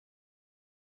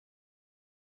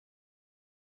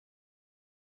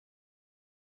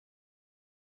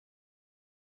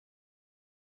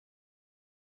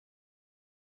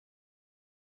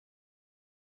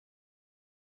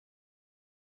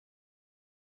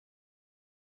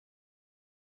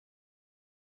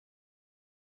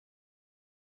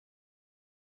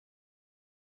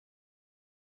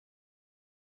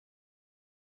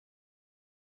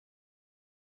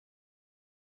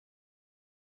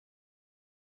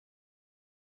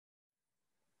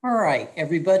All right,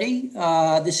 everybody.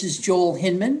 This is Joel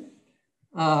Hinman.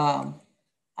 I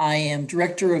am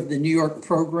director of the New York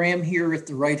program here at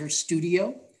the Writers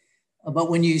Studio. But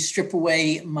when you strip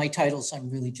away my titles, I'm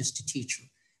really just a teacher.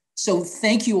 So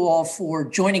thank you all for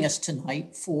joining us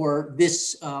tonight for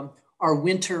this, our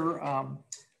winter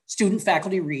student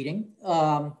faculty reading.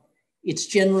 It's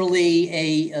generally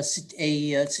a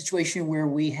situation where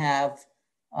we have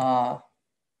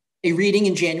a reading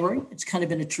in January. It's kind of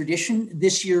been a tradition.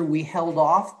 This year we held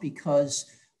off because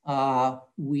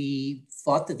we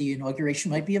thought that the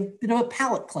inauguration might be a bit of a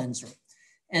palate cleanser.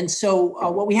 And so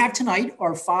what we have tonight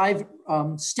are 5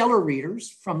 stellar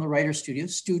readers from the Writers Studio,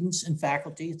 students and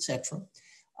faculty, et cetera.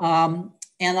 And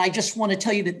I just want to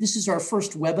tell you that this is our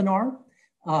first webinar.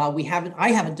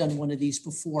 I haven't done one of these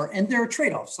before, and there are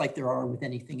trade-offs like there are with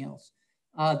anything else.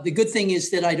 The good thing is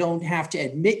that I don't have to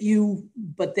admit you,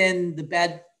 but then the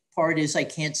bad part is I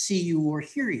can't see you or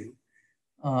hear you.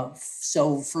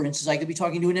 So for instance, I could be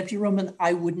talking to an empty room and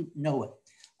I wouldn't know it.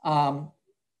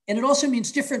 And it also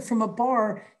means different from a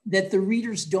bar that the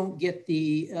readers don't get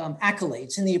the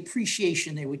accolades and the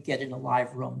appreciation they would get in a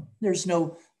live room. There's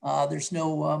no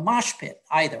mosh pit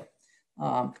either.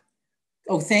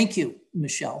 Oh, thank you,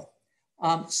 Michelle.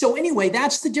 So anyway,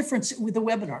 that's the difference with the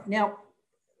webinar. Now,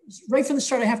 right from the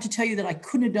start, I have to tell you that I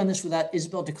couldn't have done this without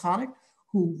Isabel DeConnick,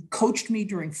 who coached me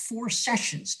during 4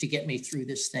 sessions to get me through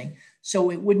this thing.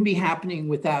 So it wouldn't be happening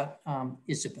without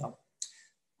Isabel.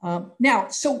 Now,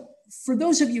 so for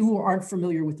those of you who aren't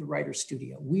familiar with the Writers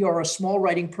Studio, we are a small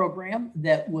writing program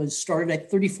that was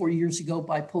started 34 years ago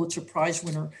by Pulitzer Prize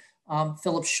winner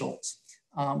Philip Schultz.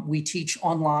 We teach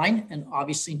online and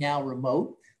obviously now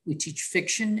remote. We teach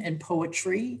fiction and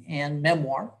poetry and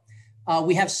memoir.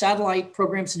 We have satellite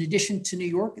programs in addition to New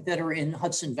York that are in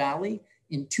Hudson Valley,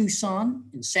 in Tucson,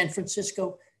 in San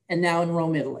Francisco, and now in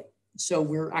Rome, Italy. So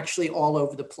we're actually all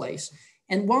over the place.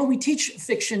 And while we teach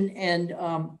fiction and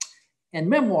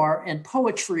memoir and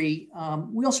poetry,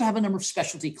 we also have a number of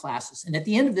specialty classes. And at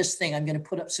the end of this thing, I'm going to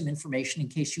put up some information in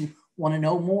case you want to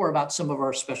know more about some of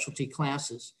our specialty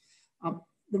classes.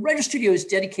 The Writers Studio is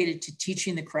dedicated to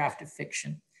teaching the craft of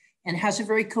fiction and has a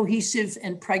very cohesive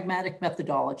and pragmatic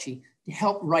methodology to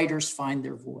help writers find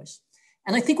their voice.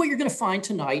 And I think what you're going to find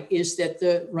tonight is that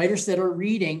the writers that are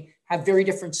reading have very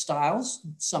different styles.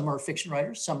 Some are fiction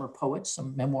writers, some are poets,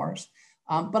 some memoirs.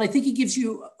 But I think it gives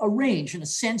you a range and a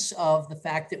sense of the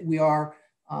fact that we are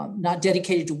not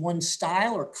dedicated to one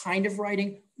style or kind of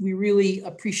writing. We really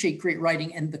appreciate great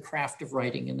writing and the craft of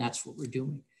writing, and that's what we're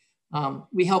doing.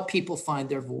 We help people find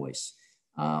their voice.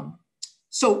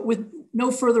 So with no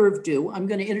further ado, I'm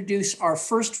going to introduce our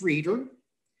first reader.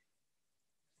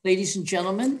 Ladies and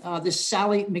gentlemen, this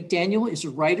Sally McDaniel is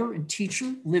a writer and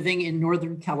teacher living in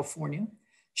Northern California.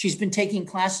 She's been taking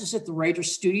classes at the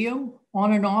Writers Studio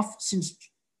on and off since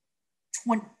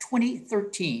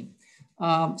 2013.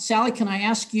 Sally, can I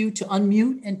ask you to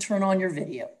unmute and turn on your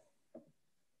video?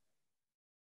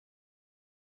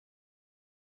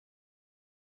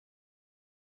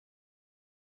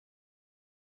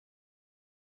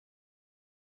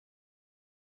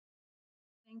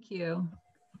 Thank you.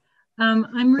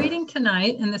 I'm reading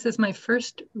tonight, and this is my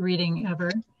first reading ever.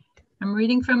 I'm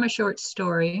reading from a short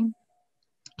story,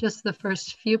 just the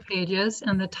first few pages,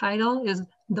 and the title is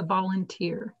The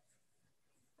Volunteer.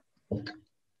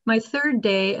 My 3rd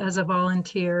day as a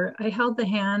volunteer, I held the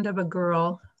hand of a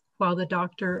girl while the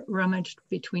doctor rummaged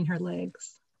between her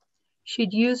legs.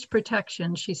 She'd used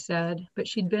protection, she said, but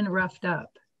she'd been roughed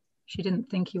up. She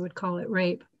didn't think you would call it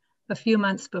rape, a few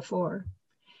months before.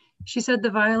 She said the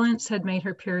violence had made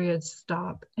her periods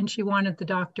stop, and she wanted the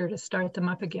doctor to start them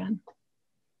up again.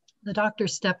 The doctor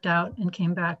stepped out and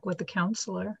came back with the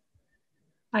counselor.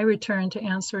 I returned to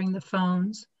answering the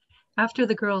phones. After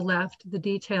the girl left, the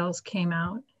details came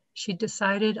out. She'd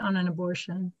decided on an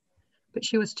abortion, but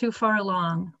she was too far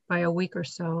along by a week or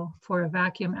so for a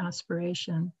vacuum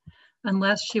aspiration,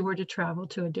 unless she were to travel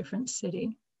to a different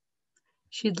city.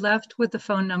 She'd left with the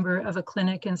phone number of a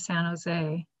clinic in San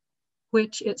Jose,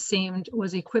 which it seemed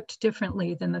was equipped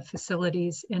differently than the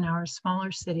facilities in our smaller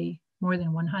city, more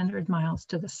than 100 miles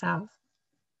to the south.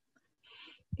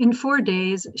 In 4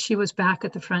 days, she was back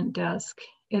at the front desk.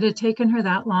 It had taken her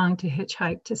that long to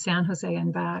hitchhike to San Jose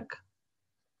and back.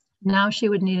 Now she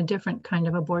would need a different kind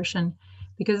of abortion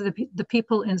because the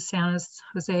people in San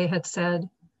Jose had said,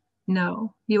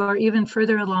 no, you are even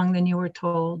further along than you were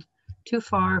told, too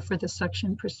far for the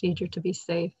suction procedure to be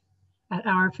safe at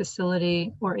our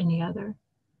facility or any other.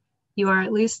 You are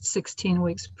at least 16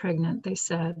 weeks pregnant, they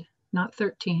said, not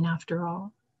 13 after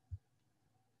all.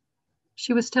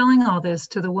 She was telling all this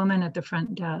to the woman at the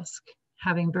front desk,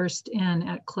 having burst in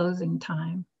at closing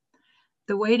time,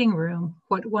 The waiting room,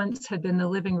 what once had been the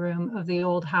living room of the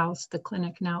old house the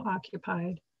clinic now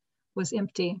occupied, was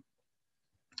empty.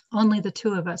 Only the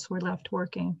two of us were left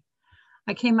working.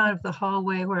 I came out of the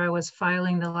hallway where I was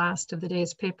filing the last of the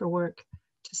day's paperwork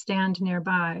to stand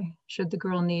nearby, should the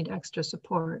girl need extra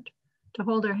support, to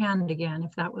hold her hand again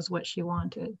if that was what she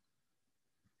wanted.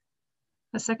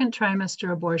 A second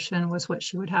trimester abortion was what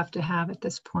she would have to have at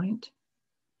this point.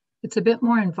 It's a bit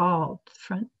more involved, the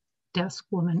front desk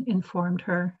woman informed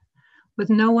her. With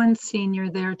no one senior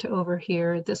there to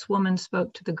overhear, this woman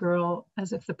spoke to the girl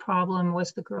as if the problem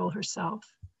was the girl herself.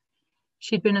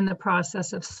 She'd been in the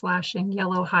process of slashing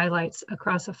yellow highlights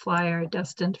across a flyer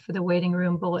destined for the waiting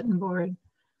room bulletin board.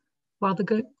 While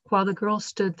the girl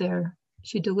stood there,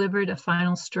 she delivered a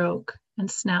final stroke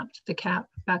and snapped the cap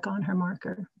back on her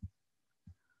marker.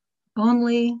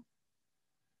 Only,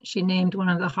 she named one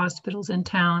of the hospitals in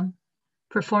town,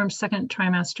 perform second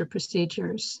trimester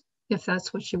procedures, if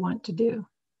that's what you want to do.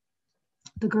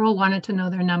 The girl wanted to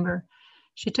know their number.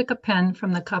 She took a pen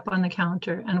from the cup on the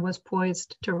counter and was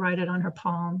poised to write it on her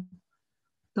palm.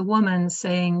 The woman,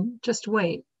 saying, "Just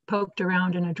wait," poked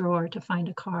around in a drawer to find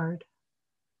a card.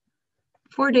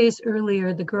 4 days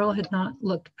earlier, the girl had not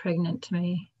looked pregnant to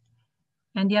me.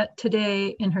 And yet today,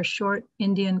 in her short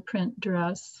Indian print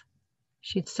dress,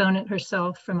 she'd sewn it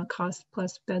herself from a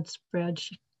cost-plus bedspread,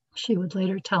 she would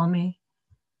later tell me.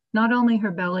 Not only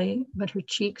her belly, but her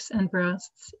cheeks and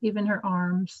breasts, even her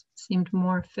arms, seemed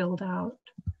more filled out.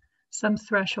 Some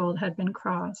threshold had been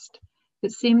crossed.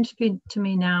 It seemed to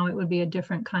me now it would be a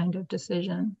different kind of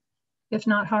decision. If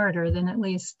not harder, then at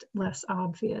least less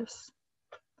obvious.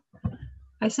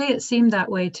 I say it seemed that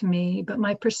way to me, but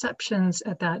my perceptions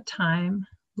at that time,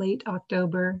 late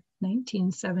October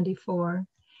 1974,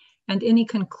 and any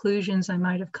conclusions I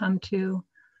might have come to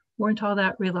weren't all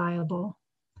that reliable.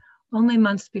 Only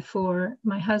months before,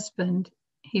 my husband,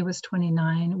 he was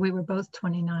 29, we were both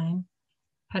 29,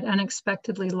 had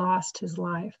unexpectedly lost his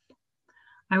life.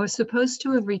 I was supposed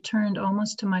to have returned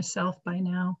almost to myself by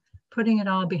now, putting it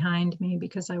all behind me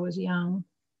because I was young.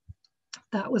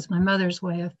 That was my mother's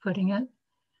way of putting it.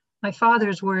 My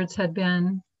father's words had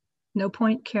been, "No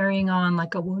point carrying on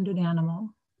like a wounded animal."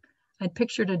 I'd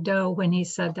pictured a doe when he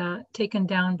said that, taken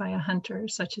down by a hunter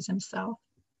such as himself.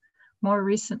 More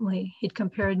recently, he'd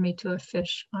compared me to a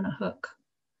fish on a hook.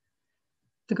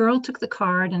 The girl took the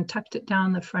card and tucked it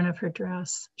down the front of her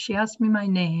dress. She asked me my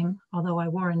name, although I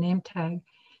wore a name tag,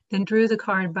 then drew the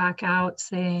card back out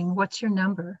saying, "What's your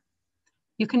number?"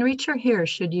 "You can reach her here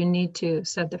should you need to,"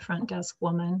 said the front desk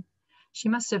woman. She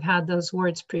must have had those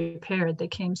words prepared. They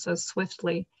came so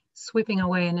swiftly, sweeping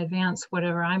away in advance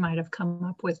whatever I might have come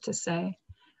up with to say.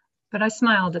 But I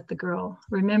smiled at the girl,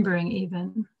 remembering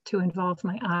even to involve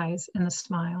my eyes in the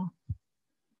smile.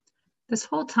 This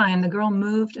whole time, the girl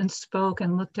moved and spoke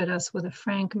and looked at us with a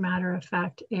frank,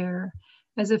 matter-of-fact air,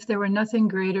 as if there were nothing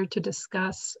greater to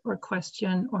discuss or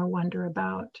question or wonder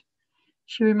about.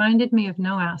 She reminded me of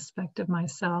no aspect of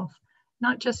myself,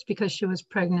 not just because she was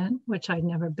pregnant, which I'd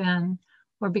never been,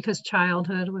 or because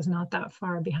childhood was not that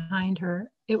far behind her.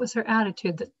 It was her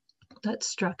attitude that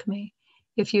struck me.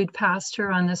 If you'd passed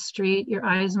her on the street, your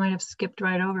eyes might have skipped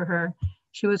right over her.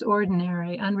 She was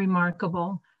ordinary,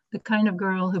 unremarkable, the kind of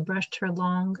girl who brushed her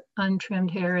long, untrimmed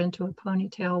hair into a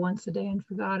ponytail once a day and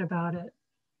forgot about it.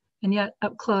 And yet,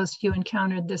 up close, you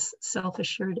encountered this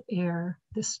self-assured air,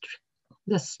 this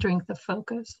strength of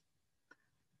focus.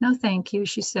 "No, thank you,"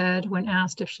 she said when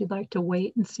asked if she'd like to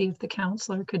wait and see if the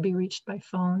counselor could be reached by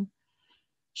phone.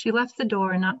 She left the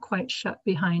door not quite shut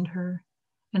behind her.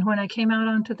 And when I came out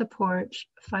onto the porch,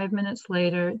 5 minutes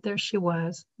later, there she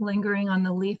was, lingering on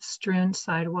the leaf-strewn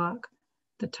sidewalk,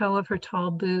 the toe of her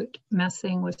tall boot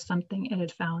messing with something it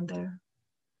had found there.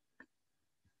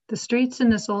 The streets in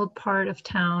this old part of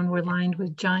town were lined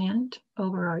with giant,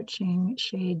 overarching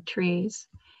shade trees.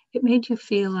 It made you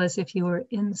feel as if you were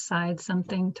inside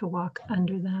something to walk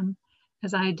under them,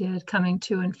 as I did coming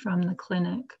to and from the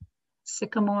clinic.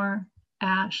 Sycamore,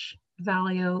 ash,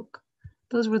 valley oak,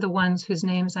 those were the ones whose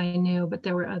names I knew, but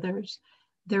there were others.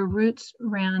 Their roots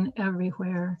ran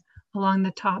everywhere, along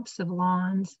the tops of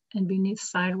lawns and beneath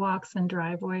sidewalks and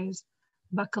driveways,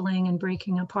 buckling and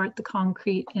breaking apart the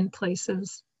concrete in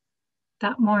places.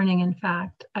 That morning, in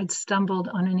fact, I'd stumbled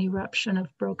on an eruption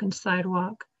of broken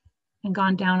sidewalk and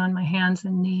gone down on my hands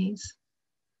and knees.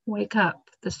 "Wake up,"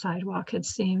 the sidewalk had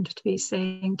seemed to be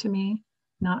saying to me,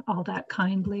 not all that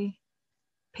kindly.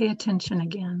 "Pay attention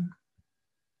again."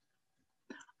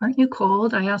 "Aren't you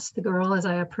cold?" I asked the girl as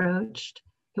I approached.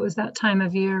 It was that time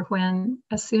of year when,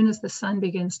 as soon as the sun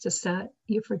begins to set,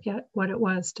 you forget what it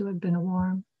was to have been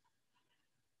warm.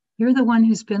 "You're the one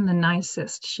who's been the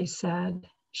nicest," she said.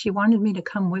 She wanted me to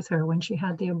come with her when she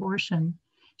had the abortion.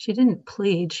 She didn't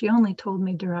plead, she only told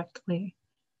me directly.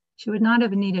 She would not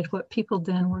have needed what people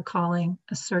then were calling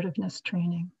assertiveness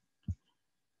training.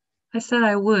 I said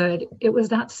I would. It was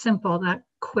that simple, that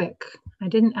quick. I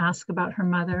didn't ask about her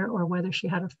mother or whether she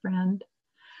had a friend.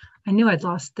 I knew I'd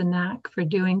lost the knack for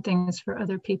doing things for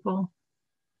other people.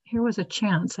 Here was a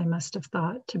chance, I must have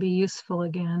thought, to be useful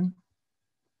again.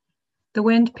 The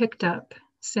wind picked up,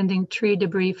 sending tree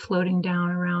debris floating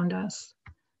down around us.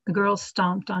 The girls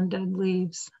stomped on dead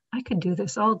leaves. "I could do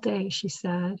this all day," she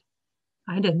said.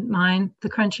 I didn't mind. The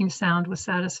crunching sound was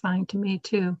satisfying to me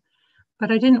too,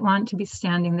 but I didn't want to be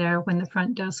standing there when the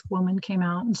front desk woman came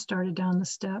out and started down the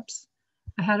steps.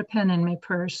 I had a pen in my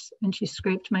purse, and she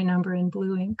scraped my number in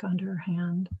blue ink onto her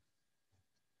hand.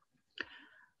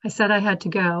 I said I had to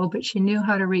go, but she knew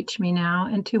how to reach me now,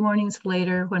 and 2 mornings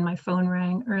later, when my phone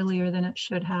rang earlier than it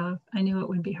should have, I knew it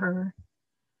would be her.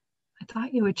 "I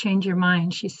thought you would change your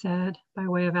mind," she said, by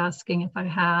way of asking if I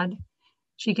had.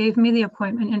 She gave me the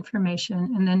appointment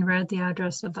information and then read the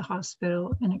address of the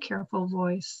hospital in a careful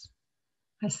voice.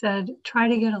 I said, "Try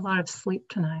to get a lot of sleep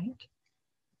tonight."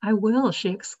 "I will," she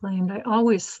exclaimed. "I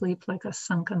always sleep like a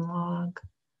sunken log."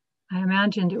 I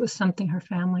imagined it was something her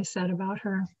family said about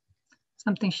her,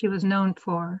 something she was known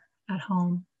for at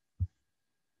home.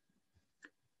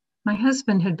 My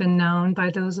husband had been known by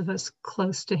those of us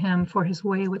close to him for his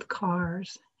way with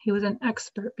cars. He was an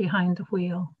expert behind the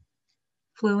wheel,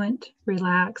 fluent,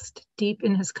 relaxed, deep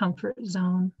in his comfort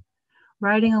zone.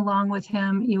 Riding along with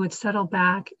him, you would settle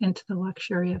back into the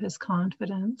luxury of his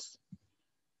confidence.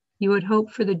 You would hope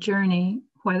for the journey,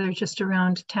 whether just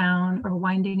around town or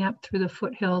winding up through the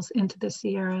foothills into the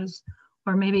Sierras,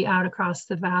 or maybe out across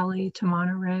the valley to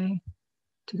Monterey,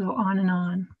 to go on and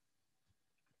on.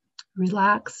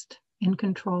 Relaxed, in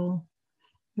control.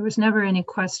 There was never any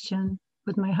question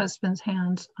with my husband's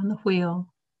hands on the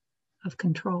wheel of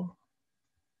control.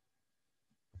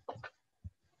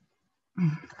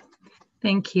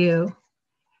 Thank you.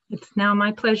 It's now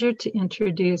my pleasure to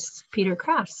introduce Peter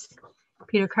Kraus.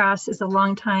 Peter Kraus is a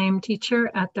longtime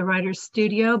teacher at the Writers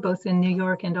Studio, both in New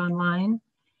York and online.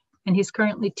 And he's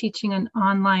currently teaching an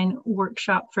online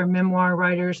workshop for memoir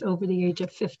writers over the age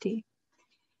of 50.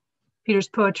 Peter's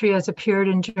poetry has appeared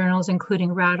in journals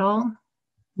including Rattle,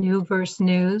 New Verse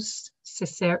News,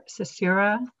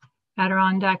 Caesura,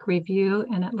 Adirondack Review,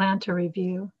 and Atlanta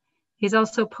Review. He's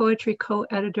also poetry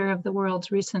co-editor of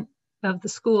the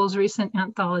school's recent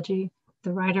anthology,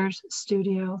 The Writers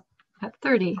Studio at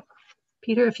 30.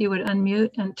 Peter, if you would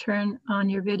unmute and turn on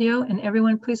your video, and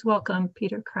everyone please welcome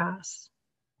Peter Kraus.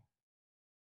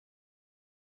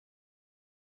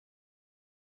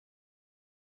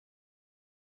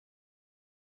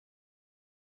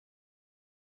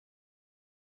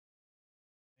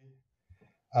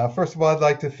 First of all, I'd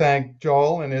like to thank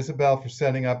Joel and Isabel for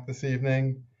setting up this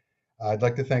evening. I'd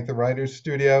like to thank the Writers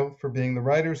Studio for being the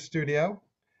Writers Studio.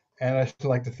 And I'd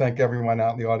like to thank everyone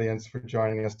out in the audience for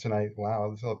joining us tonight. Wow,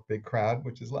 there's a big crowd,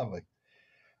 which is lovely.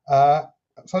 So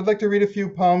I'd like to read a few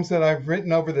poems that I've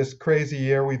written over this crazy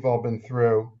year we've all been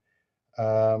through.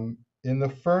 In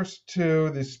the first two,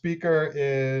 the speaker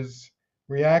is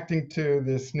reacting to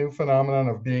this new phenomenon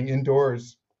of being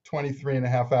indoors 23 and a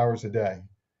half hours a day.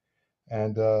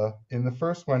 And in the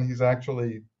first one, he's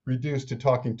actually reduced to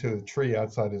talking to the tree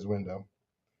outside his window.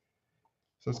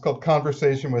 So it's called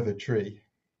Conversation with a Tree.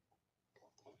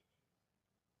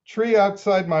 Tree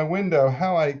outside my window,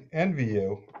 how I envy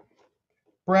you.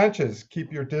 Branches,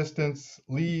 keep your distance.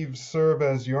 Leaves serve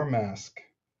as your mask.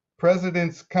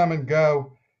 Presidents come and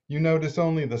go. You notice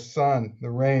only the sun, the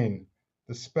rain,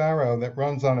 the sparrow that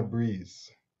runs on a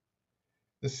breeze.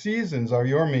 The seasons are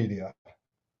your media.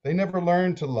 They never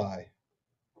learn to lie.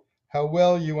 How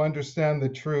well you understand the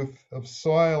truth of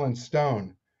soil and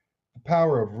stone, the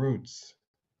power of roots,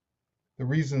 the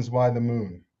reasons why the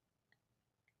moon.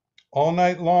 All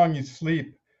night long you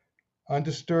sleep,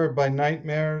 undisturbed by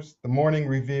nightmares, the morning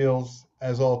reveals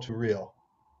as all too real.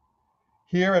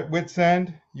 Here at wit's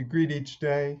end, you greet each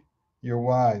day, you're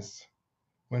wise.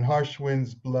 When harsh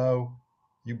winds blow,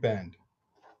 you bend.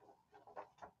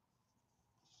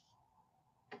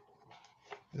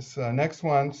 This next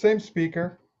one, same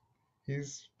speaker.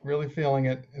 He's really feeling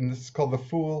it, and this is called The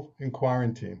Fool in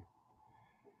Quarantine.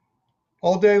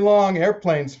 All day long,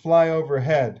 airplanes fly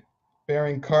overhead,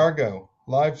 bearing cargo,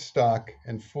 livestock,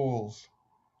 and fools.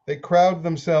 They crowd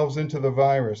themselves into the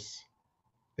virus.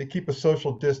 They keep a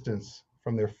social distance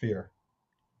from their fear.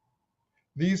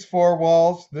 These four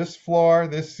walls, this floor,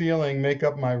 this ceiling make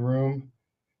up my room.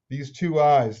 These two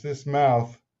eyes, this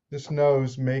mouth, this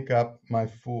nose make up my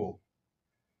fool.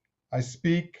 I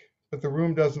speak, but the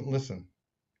room doesn't listen.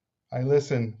 I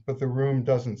listen, but the room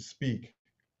doesn't speak.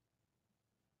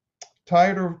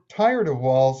 Tired of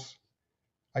walls,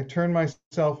 I turn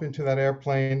myself into that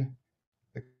airplane.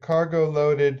 The cargo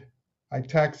loaded, I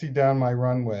taxi down my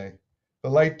runway. The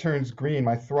light turns green,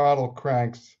 my throttle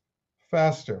cranks.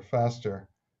 Faster, faster.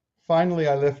 Finally,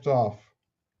 I lift off.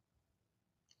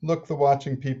 Look, the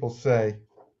watching people say,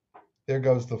 there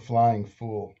goes the flying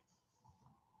fool.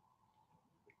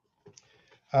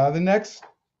 The next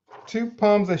two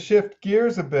poems, I shift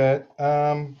gears a bit.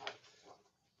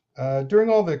 During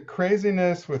all the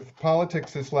craziness with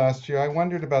politics this last year, I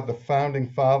wondered about the founding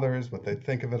fathers, what they'd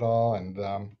think of it all. And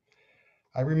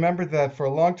I remembered that for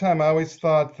a long time, I always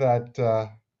thought that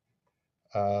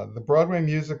the Broadway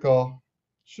musical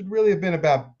should really have been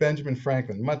about Benjamin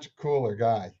Franklin, much cooler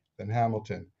guy than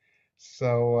Hamilton.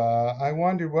 So I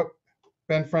wondered what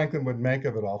Ben Franklin would make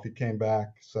of it all if he came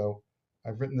back. So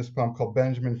I've written this poem called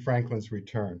Benjamin Franklin's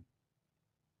Return.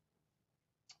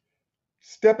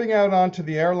 Stepping out onto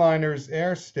the airliner's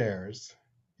air stairs,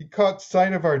 he caught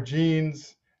sight of our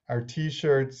jeans, our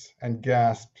t-shirts, and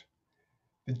gasped.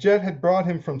 The jet had brought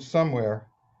him from somewhere.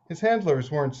 His handlers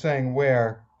weren't saying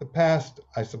where, the past,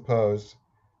 I suppose,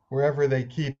 wherever they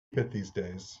keep it these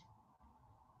days.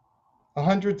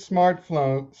 100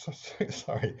 smartphones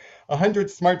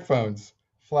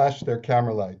flashed their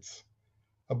camera lights.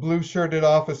 A blue-shirted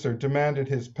officer demanded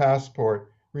his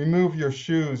passport. Remove your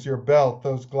shoes, your belt,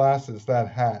 those glasses, that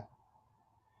hat.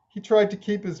 He tried to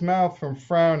keep his mouth from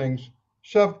frowning,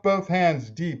 shoved both hands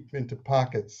deep into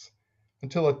pockets,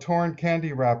 until a torn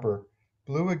candy wrapper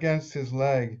blew against his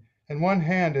leg, and one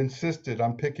hand insisted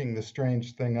on picking the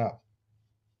strange thing up.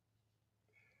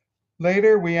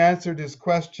 Later, we answered his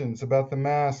questions about the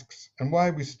masks and why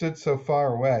we stood so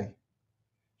far away.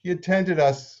 He attended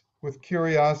us with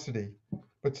curiosity,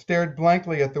 but stared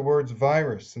blankly at the words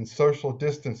virus and social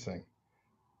distancing.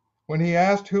 When he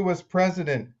asked who was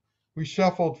president, we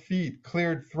shuffled feet,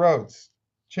 cleared throats,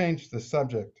 changed the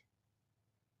subject.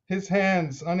 His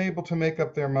hands, unable to make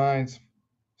up their minds,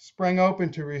 sprang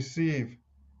open to receive,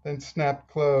 then snapped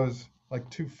closed like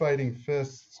two fighting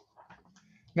fists.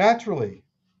 Naturally,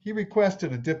 he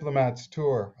requested a diplomat's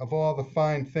tour of all the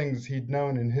fine things he'd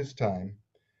known in his time: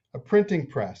 a printing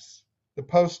press, the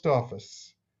post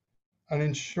office, an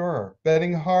insurer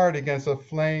betting hard against a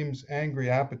flame's angry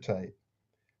appetite.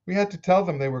 We had to tell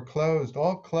them they were closed,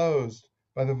 all closed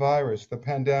by the virus, the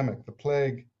pandemic, the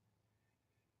plague.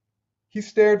 He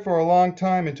stared for a long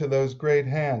time into those great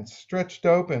hands, stretched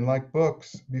open like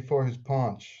books before his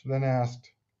paunch, then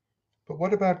asked, "But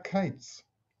what about kites?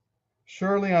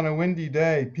 Surely on a windy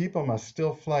day, people must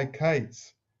still fly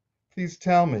kites. Please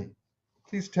tell me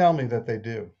that they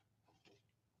do."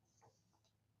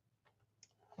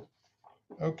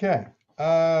 Okay,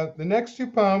 the next two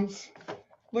poems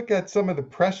look at some of the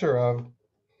pressure of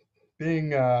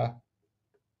being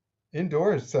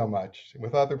indoors so much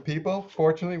with other people,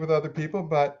 fortunately with other people,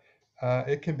 but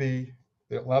it can be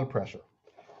a lot of pressure.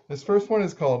 This first one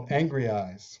is called Angry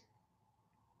Eyes.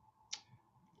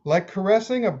 Like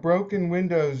caressing a broken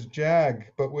window's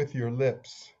jag, but with your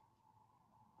lips,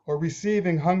 or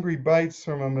receiving hungry bites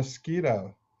from a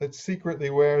mosquito that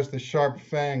secretly wears the sharp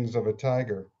fangs of a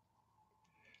tiger.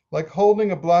 Like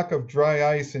holding a block of dry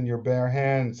ice in your bare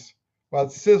hands while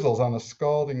it sizzles on a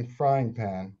scalding frying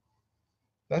pan.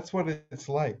 That's what it's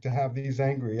like to have these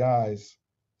angry eyes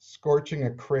scorching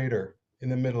a crater in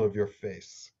the middle of your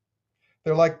face.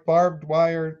 They're like barbed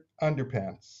wire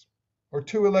underpants, or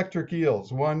two electric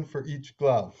eels, one for each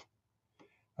glove.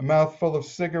 A mouthful of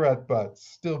cigarette butts,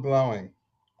 still glowing.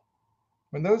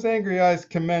 When those angry eyes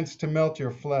commence to melt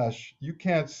your flesh, you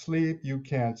can't sleep, you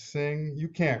can't sing, you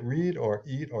can't read or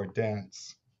eat or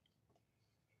dance.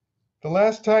 The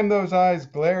last time those eyes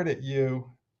glared at you,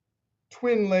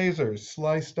 twin lasers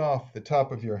sliced off the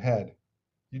top of your head.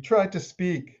 You tried to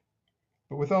speak,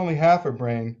 but with only half a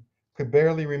brain, could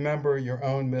barely remember your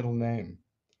own middle name.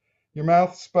 Your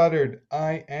mouth sputtered,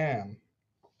 "I am,"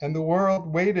 and the world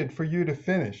waited for you to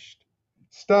finish.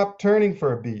 Stopped turning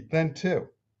for a beat, then two.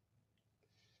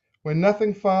 When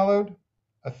nothing followed,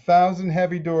 1,000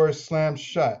 heavy doors slammed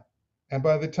shut, and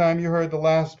by the time you heard the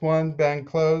last one bang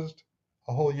closed,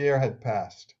 a whole year had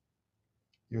passed.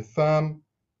 Your thumb,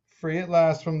 free at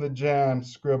last from the jam,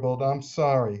 scribbled "I'm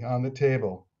sorry" on the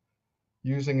table,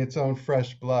 using its own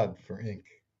fresh blood for ink.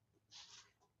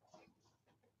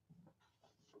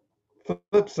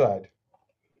 Flip side.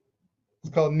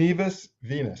 It's called Nevus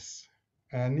venus.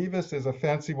 And nevus is a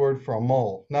fancy word for a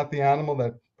mole, not the animal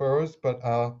that burrows, but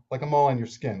like a mole on your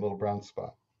skin, a little brown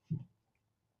spot.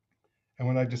 And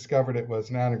when I discovered it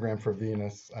was an anagram for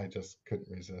Venus, I just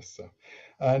couldn't resist. So,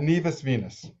 Nevis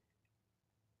Venus.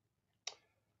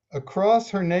 Across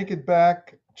her naked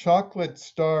back, chocolate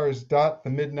stars dot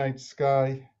the midnight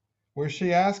sky. Where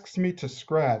she asks me to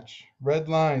scratch, red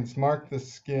lines mark the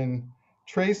skin,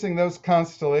 tracing those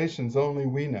constellations only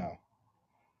we know.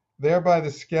 There by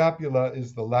the scapula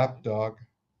is the lapdog.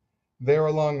 There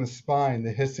along the spine,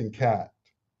 the hissing cat.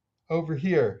 Over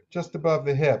here, just above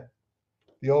the hip,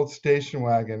 the old station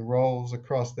wagon rolls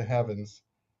across the heavens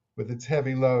with its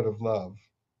heavy load of love.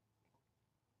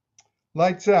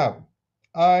 Lights out.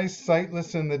 Eyes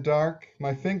sightless in the dark,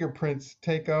 my fingertips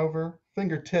take over,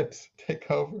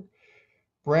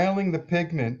 brailing the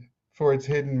pigment for its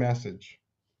hidden message.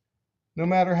 No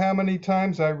matter how many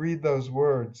times I read those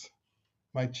words,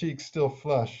 my cheeks still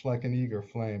flush like an eager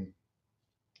flame.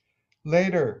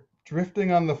 Later,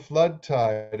 drifting on the flood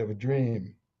tide of a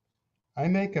dream, I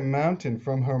make a mountain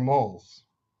from her moles.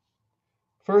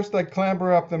 First I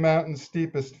clamber up the mountain's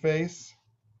steepest face,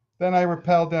 then I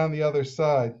rappel down the other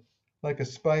side, like a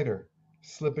spider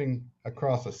slipping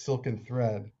across a silken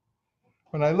thread.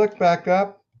 When I look back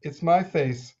up, it's my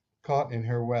face caught in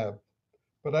her web.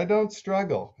 But I don't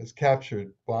struggle as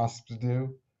captured wasps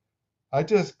do. I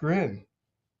just grin,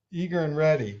 eager and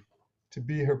ready to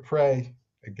be her prey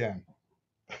again.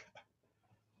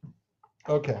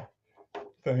 Okay,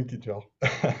 thank you, Jill.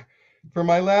 For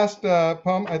my last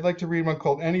poem, I'd like to read one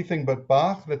called Anything But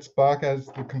Bach. That's Bach as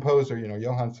the composer,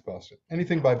 Johann Sebastian.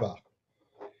 Anything by Bach.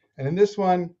 And in this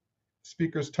one,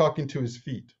 speaker's talking to his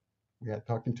feet. We had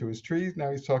talking to his trees,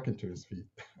 now he's talking to his feet.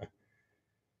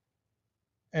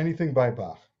 Anything by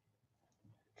Bach.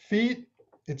 Feet,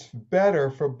 it's better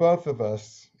for both of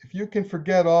us if you can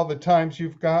forget all the times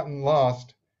you've gotten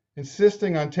lost,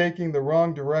 insisting on taking the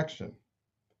wrong direction,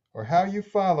 or how you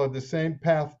followed the same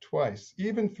path twice,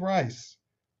 even thrice,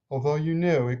 although you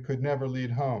knew it could never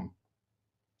lead home.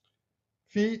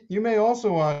 Feet, you may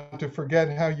also want to forget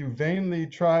how you vainly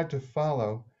tried to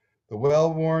follow the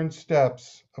well-worn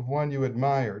steps of one you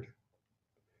admired.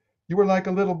 You were like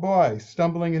a little boy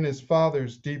stumbling in his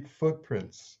father's deep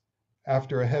footprints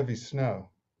after a heavy snow.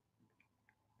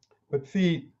 But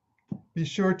feet, be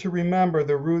sure to remember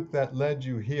the route that led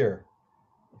you here.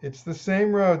 It's the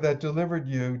same road that delivered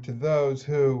you to those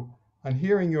who, on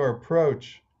hearing your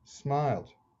approach, smiled.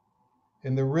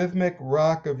 In the rhythmic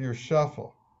rock of your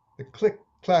shuffle, the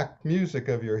click-clack music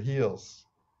of your heels,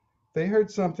 they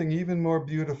heard something even more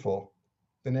beautiful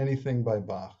than anything by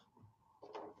Bach.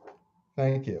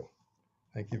 Thank you.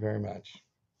 Thank you very much.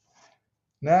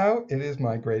 Now it is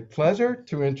my great pleasure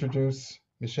to introduce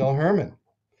Michelle Herman.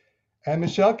 And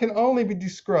Michelle can only be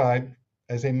described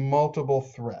as a multiple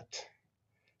threat.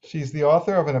 She's the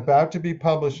author of an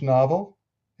about-to-be-published novel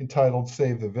entitled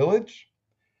Save the Village.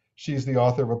 She's the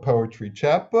author of a poetry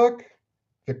chapbook,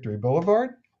 Victory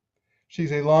Boulevard.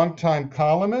 She's a longtime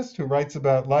columnist who writes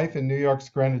about life in New York's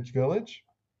Greenwich Village.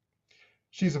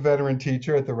 She's a veteran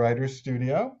teacher at the Writers'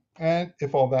 Studio, and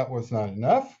if all that was not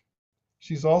enough,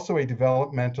 she's also a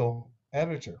developmental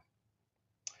editor.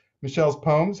 Michelle's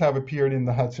poems have appeared in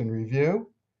the Hudson Review,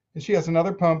 and she has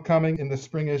another poem coming in the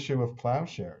spring issue of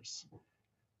Plowshares.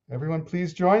 Everyone,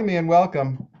 please join me and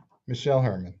welcome Michelle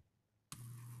Herman.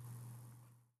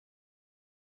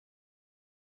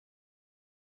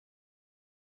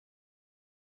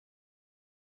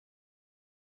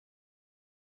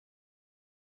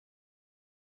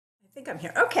 I think I'm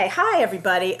here. Okay, hi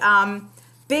everybody.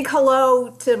 Big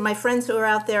hello to my friends who are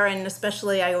out there, and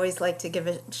especially I always like to give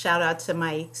a shout out to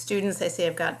my students. I see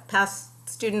I've got past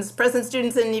students, present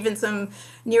students, and even some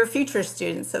near future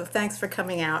students, so thanks for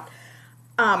coming out.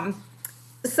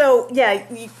 So yeah,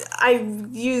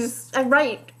 I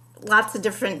write lots of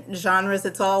different genres.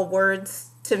 It's all words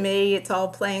to me. It's all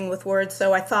playing with words.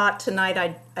 So I thought tonight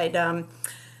I'd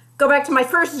go back to my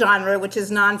first genre, which is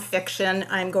nonfiction.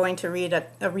 I'm going to read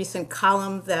a recent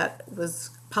column that was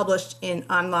published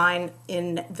online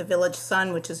in the Village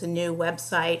Sun, which is a new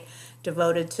website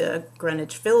devoted to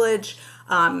Greenwich Village.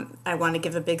 I want to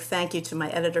give a big thank you to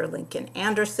my editor, Lincoln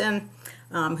Anderson,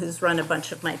 who's run a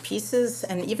bunch of my pieces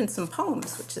and even some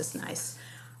poems, which is nice.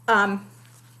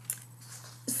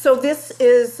 So this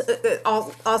is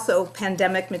also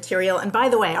pandemic material. And by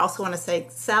the way, I also want to say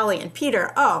Sally and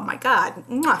Peter, oh my God,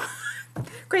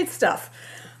 great stuff.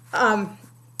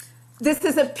 This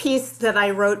is a piece that I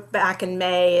wrote back in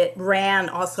May. It ran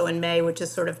also in May, which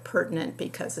is sort of pertinent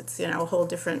because it's, a whole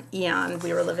different eon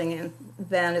we were living in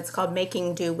then. It's called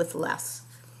Making Do with Less.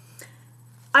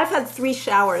 I've had 3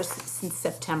 showers since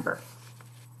September.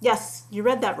 Yes, you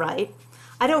read that right.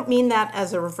 I don't mean that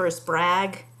as a reverse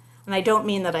brag, and I don't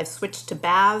mean that I've switched to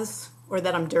baths or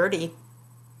that I'm dirty.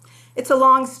 It's a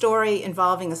long story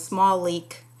involving a small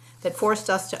leak that forced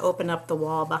us to open up the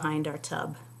wall behind our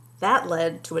tub. That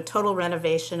led to a total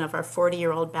renovation of our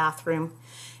 40-year-old bathroom,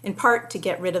 in part to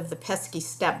get rid of the pesky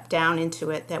step down into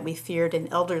it that we feared an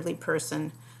elderly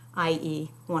person,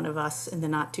 i.e. one of us in the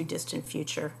not too distant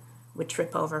future, would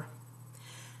trip over.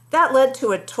 That led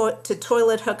to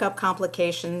toilet hookup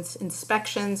complications,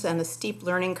 inspections, and a steep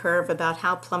learning curve about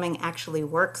how plumbing actually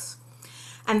works.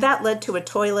 And that led to a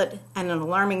toilet and an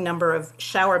alarming number of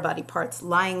shower body parts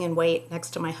lying in wait next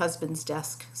to my husband's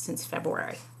desk since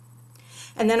February.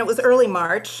 And then it was early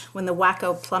March when the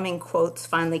wacko plumbing quotes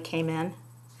finally came in.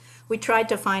 We tried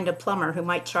to find a plumber who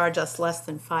might charge us less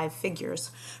than 5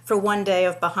 figures for one day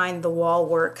of behind-the-wall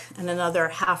work and another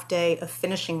half day of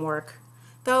finishing work,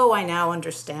 though I now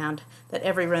understand that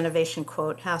every renovation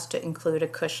quote has to include a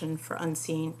cushion for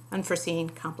unforeseen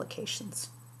complications.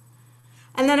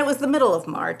 And then it was the middle of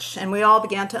March, and we all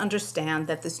began to understand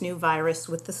that this new virus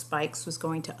with the spikes was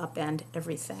going to upend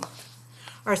everything.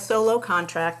 Our solo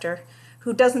contractor,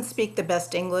 who doesn't speak the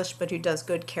best English but who does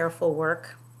good, careful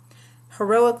work,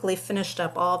 heroically finished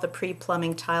up all the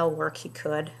pre-plumbing tile work he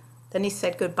could. Then he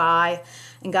said goodbye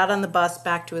and got on the bus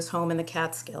back to his home in the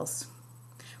Catskills.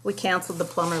 We canceled the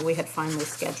plumber we had finally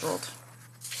scheduled.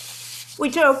 We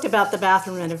joked about the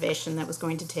bathroom renovation that was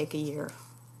going to take a year.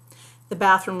 The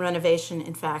bathroom renovation,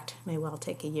 in fact, may well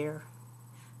take a year.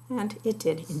 And it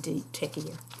did indeed take a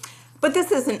year. But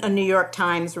this isn't a New York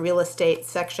Times real estate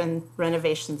section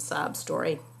renovation sob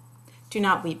story. Do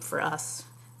not weep for us.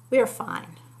 We are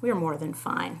fine. We are more than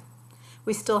fine.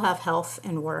 We still have health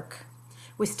and work.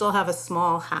 We still have a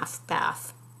small half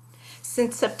bath.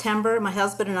 Since September, my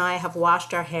husband and I have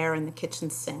washed our hair in the kitchen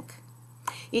sink.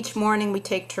 Each morning we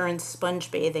take turns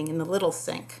sponge bathing in the little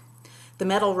sink. The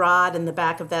metal rod in the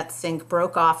back of that sink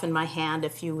broke off in my hand a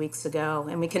few weeks ago,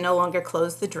 and we can no longer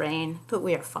close the drain, but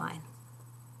we are fine.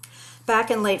 Back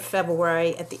in late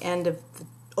February, at the end of the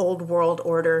old world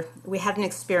order, we had an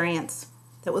experience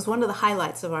that was one of the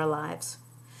highlights of our lives.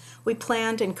 We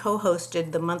planned and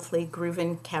co-hosted the monthly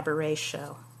Grooven Cabaret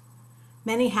show.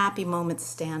 Many happy moments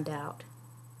stand out.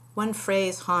 One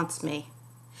phrase haunts me.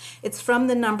 It's from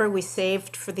the number we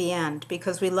saved for the end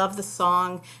because we love the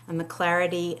song and the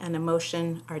clarity and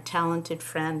emotion our talented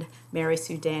friend Mary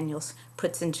Sue Daniels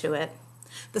puts into it.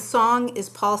 The song is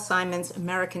Paul Simon's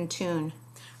American Tune,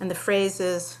 and the phrase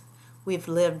is, "We've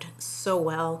lived so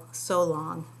well, so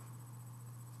long."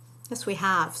 Yes, we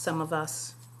have, some of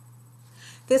us.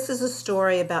 This is a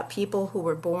story about people who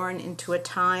were born into a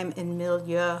time and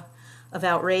milieu of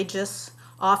outrageous,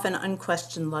 often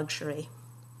unquestioned luxury.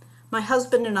 My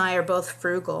husband and I are both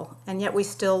frugal, and yet we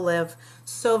still live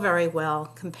so very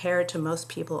well compared to most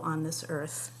people on this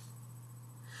earth.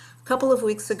 A couple of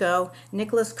weeks ago,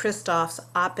 Nicholas Kristof's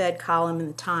op-ed column in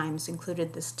the Times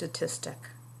included this statistic.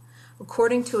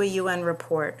 According to a UN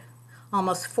report,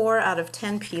 almost 4 out of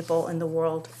 10 people in the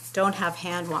world don't have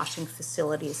hand-washing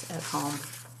facilities at home.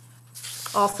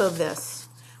 Also this,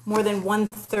 more than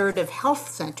 1/3 of health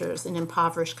centers in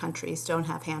impoverished countries don't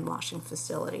have hand-washing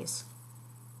facilities.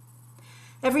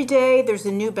 Every day, there's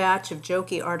a new batch of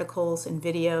jokey articles and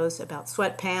videos about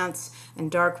sweatpants and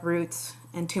dark roots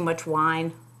and too much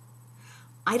wine.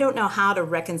 I don't know how to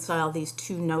reconcile these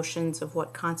two notions of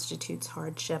what constitutes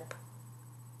hardship.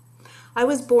 I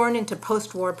was born into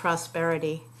post-war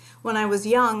prosperity. When I was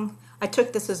young, I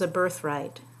took this as a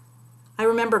birthright. I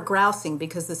remember grousing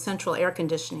because the central air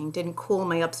conditioning didn't cool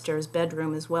my upstairs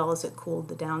bedroom as well as it cooled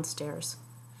the downstairs.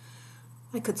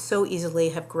 I could so easily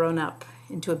have grown up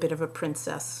into a bit of a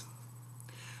princess.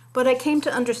 But I came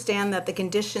to understand that the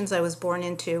conditions I was born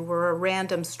into were a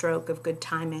random stroke of good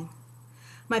timing.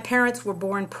 My parents were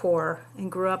born poor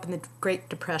and grew up in the Great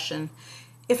Depression.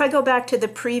 If I go back to the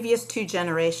previous 2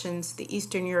 generations, the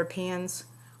Eastern Europeans,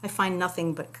 I find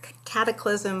nothing but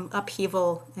cataclysm,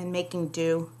 upheaval, and making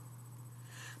do.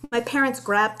 My parents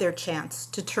grabbed their chance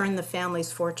to turn the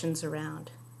family's fortunes around.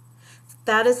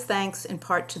 That is thanks in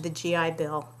part to the GI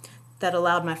Bill that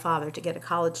allowed my father to get a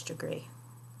college degree.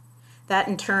 That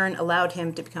in turn allowed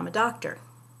him to become a doctor.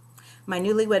 My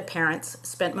newlywed parents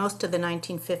spent most of the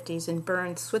 1950s in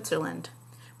Bern, Switzerland,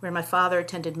 where my father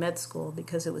attended med school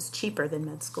because it was cheaper than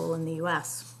med school in the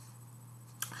US.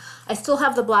 I still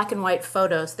have the black and white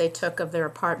photos they took of their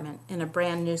apartment in a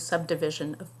brand new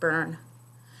subdivision of Bern.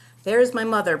 There's my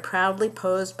mother proudly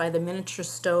posed by the miniature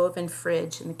stove and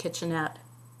fridge in the kitchenette.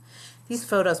 These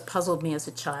photos puzzled me as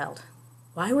a child.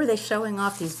 Why were they showing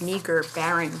off these meager,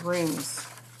 barren rooms?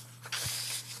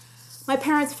 My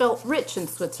parents felt rich in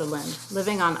Switzerland,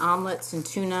 living on omelets and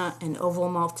tuna and oval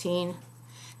maltine.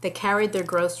 They carried their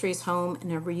groceries home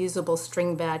in a reusable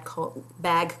string bag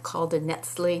called a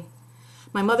Netzli.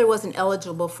 My mother wasn't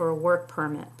eligible for a work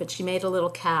permit, but she made a little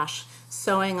cash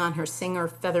sewing on her Singer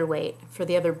featherweight for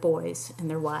the other boys and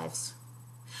their wives.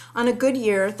 On a good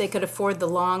year, they could afford the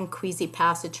long, queasy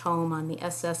passage home on the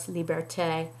SS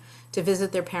Liberté to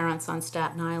visit their parents on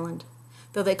Staten Island,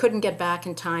 though they couldn't get back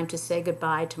in time to say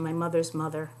goodbye to my mother's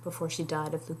mother before she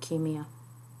died of leukemia.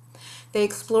 They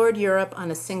explored Europe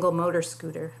on a single motor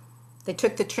scooter. They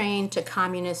took the train to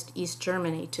communist East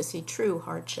Germany to see true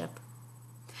hardship.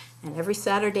 And every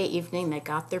Saturday evening they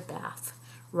got their bath,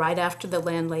 right after the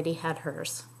landlady had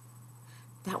hers.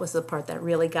 That was the part that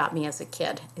really got me as a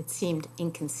kid. It seemed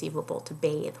inconceivable to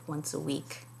bathe once a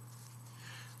week.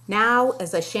 Now,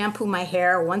 as I shampoo my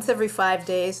hair once every 5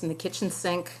 days in the kitchen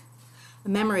sink, a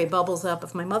memory bubbles up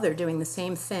of my mother doing the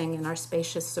same thing in our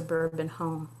spacious suburban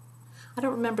home. I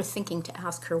don't remember thinking to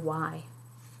ask her why.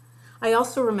 I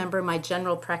also remember my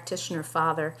general practitioner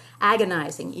father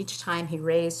agonizing each time he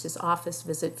raised his office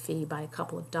visit fee by a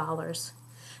couple of dollars.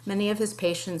 Many of his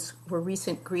patients were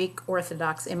recent Greek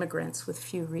Orthodox immigrants with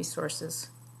few resources.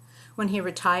 When he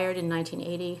retired in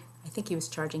 1980, I think he was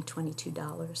charging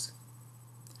 $22.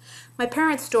 My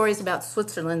parents' stories about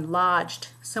Switzerland lodged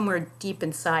somewhere deep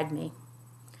inside me.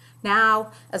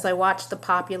 Now, as I watch the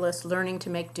populace learning to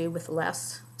make do with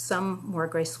less, some more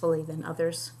gracefully than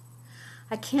others,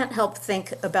 I can't help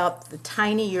think about the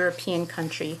tiny European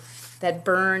country that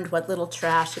burned what little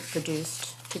trash it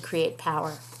produced to create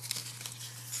power.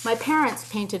 My parents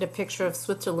painted a picture of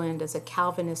Switzerland as a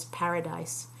Calvinist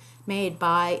paradise made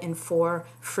by and for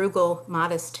frugal,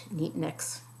 modest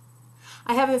neatniks.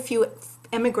 I have a few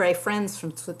emigre friends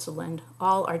from Switzerland,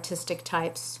 all artistic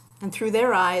types, and through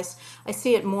their eyes, I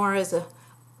see it more as a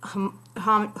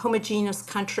homogeneous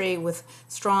country with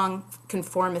strong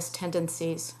conformist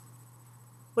tendencies.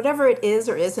 Whatever it is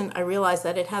or isn't, I realize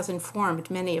that it has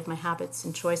informed many of my habits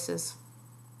and choices.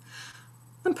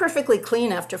 I'm perfectly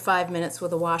clean after 5 minutes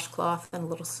with a washcloth and a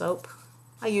little soap.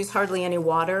 I use hardly any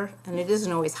water, and it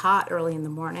isn't always hot early in the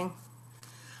morning.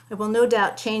 I will no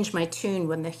doubt change my tune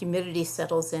when the humidity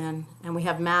settles in and we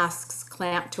have masks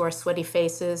clamped to our sweaty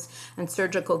faces and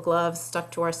surgical gloves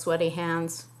stuck to our sweaty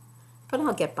hands. But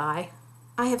I'll get by.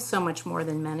 I have so much more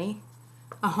than many.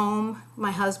 A home,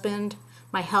 my husband,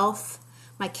 my health,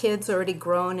 my kids already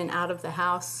grown and out of the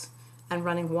house, and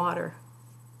running water.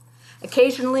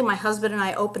 Occasionally, my husband and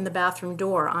I open the bathroom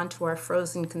door onto our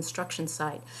frozen construction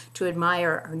site to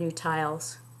admire our new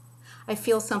tiles. I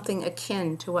feel something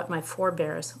akin to what my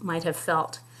forebears might have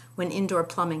felt when indoor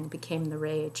plumbing became the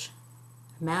rage.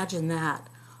 Imagine that,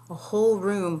 a whole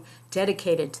room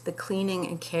dedicated to the cleaning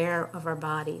and care of our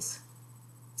bodies.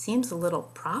 Seems a little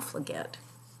profligate.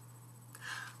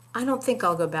 I don't think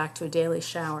I'll go back to a daily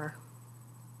shower.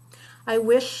 I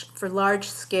wish for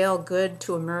large-scale good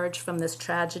to emerge from this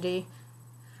tragedy,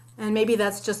 and maybe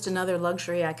that's just another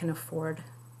luxury I can afford.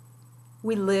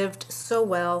 We lived so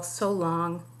well, so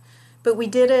long, but we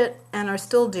did it and are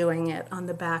still doing it on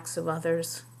the backs of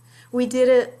others. We did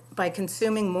it by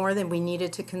consuming more than we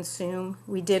needed to consume.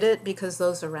 We did it because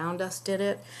those around us did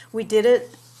it. We did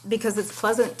it because it's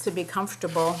pleasant to be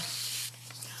comfortable.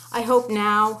 I hope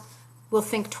now we'll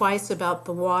think twice about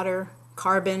the water,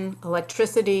 carbon,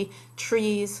 electricity,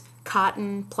 trees,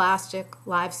 cotton, plastic,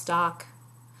 livestock.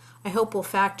 I hope we'll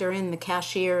factor in the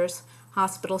cashiers,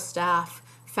 hospital staff,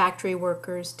 factory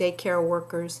workers, daycare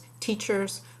workers,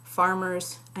 teachers,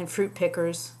 farmers, and fruit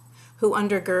pickers who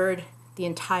undergird the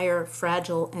entire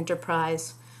fragile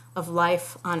enterprise of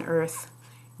life on Earth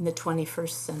in the 21st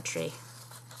century.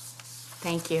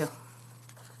 Thank you.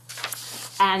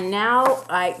 And now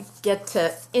I get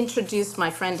to introduce my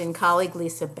friend and colleague,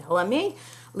 Lisa Bellamy.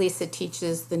 Lisa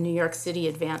teaches the New York City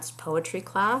Advanced Poetry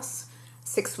class,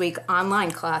 6-week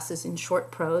online classes in short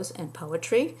prose and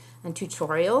poetry, and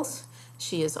tutorials.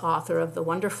 She is author of the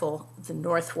wonderful The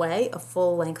North Way, a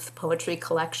full-length poetry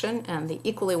collection, and the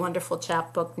equally wonderful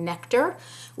chapbook Nectar,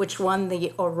 which won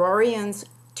the Aurorian's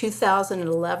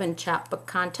 2011 chapbook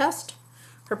contest.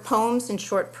 Her poems and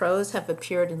short prose have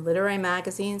appeared in literary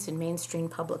magazines and mainstream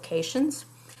publications.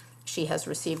 She has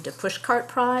received a Pushcart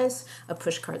Prize, a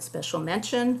Pushcart Special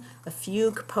Mention, a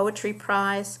Fugue Poetry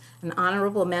Prize, an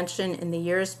honorable mention in the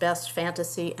year's Best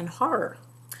Fantasy and Horror.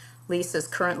 Lisa is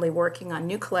currently working on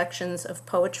new collections of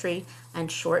poetry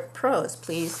and short prose.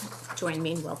 Please join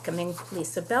me in welcoming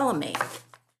Lisa Bellamy.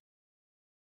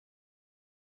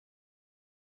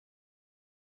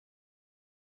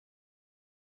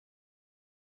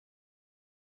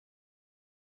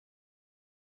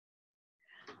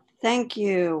 Thank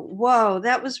you. Whoa,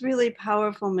 that was really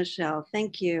powerful, Michelle.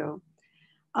 Thank you.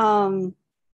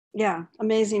 Yeah,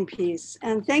 amazing piece.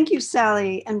 And thank you,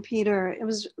 Sally and Peter. It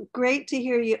was great to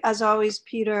hear you, as always,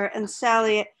 Peter and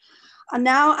Sally.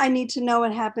 Now I need to know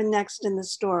what happened next in the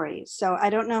story. So I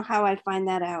don't know how I find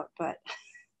that out, but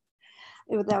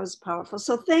that was powerful.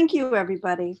 So thank you,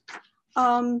 everybody.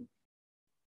 Thank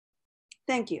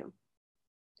you.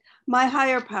 My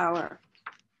higher power.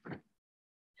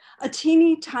 A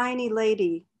teeny tiny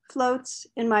lady floats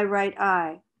in my right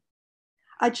eye.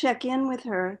 I check in with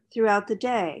her throughout the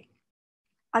day.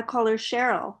 I call her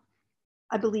Cheryl.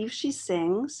 I believe she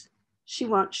sings. She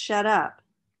won't shut up,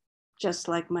 just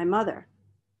like my mother.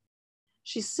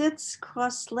 She sits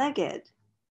cross-legged,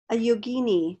 a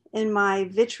yogini in my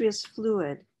vitreous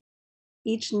fluid.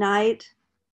 Each night,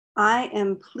 I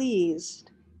am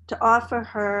pleased to offer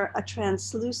her a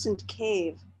translucent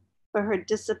cave for her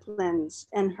disciplines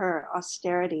and her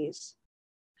austerities.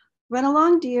 Run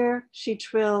along, dear, she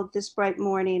trilled this bright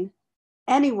morning.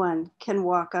 Anyone can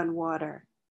walk on water.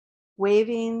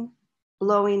 Waving,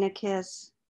 blowing a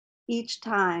kiss, each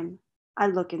time I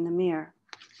look in the mirror.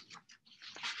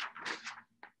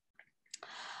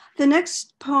 The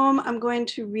next poem I'm going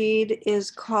to read is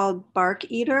called Bark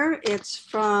Eater. It's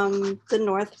from The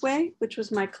Northway, which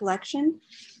was my collection.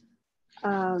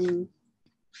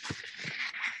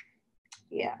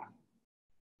 Yeah.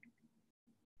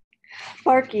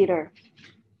 Bark Eater.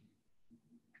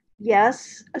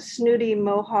 Yes, a snooty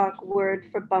Mohawk word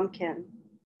for bumpkin,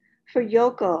 for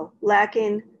yokel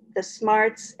lacking the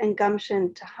smarts and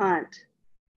gumption to hunt.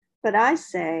 But I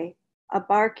say a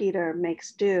bark eater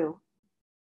makes do.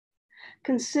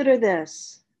 Consider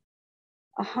this,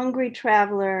 a hungry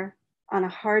traveler on a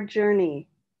hard journey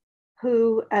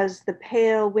who, as the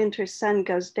pale winter sun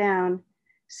goes down,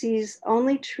 sees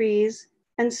only trees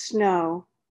and snow,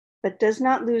 but does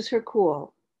not lose her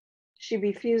cool. She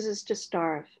refuses to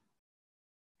starve.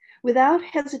 Without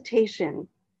hesitation,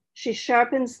 she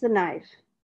sharpens the knife,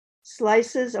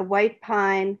 slices a white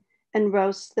pine, and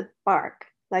roasts the bark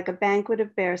like a banquet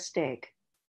of bear steak.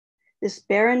 This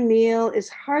barren meal is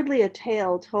hardly a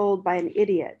tale told by an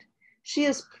idiot. She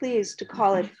is pleased to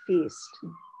call it feast.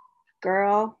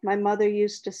 Girl, my mother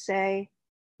used to say,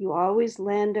 you always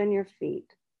land on your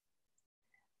feet.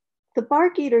 The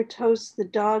bark eater toasts the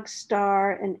dog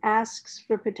star and asks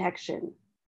for protection,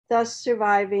 thus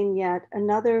surviving yet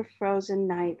another frozen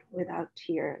night without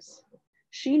tears.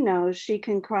 She knows she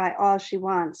can cry all she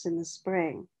wants in the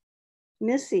spring.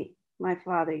 Missy, my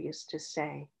father used to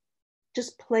say,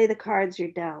 just play the cards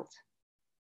you're dealt.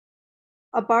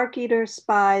 A bark eater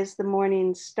spies the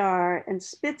morning star and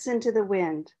spits into the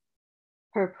wind,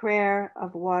 her prayer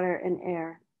of water and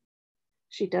air.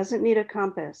 She doesn't need a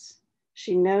compass.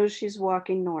 She knows she's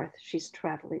walking north. She's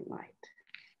traveling light.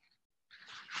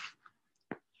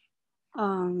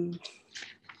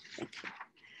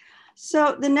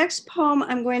 So the next poem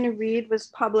I'm going to read was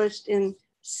published in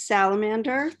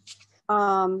Salamander.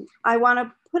 I want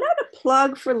to put out a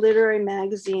plug for literary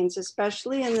magazines,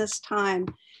 especially in this time.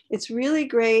 It's really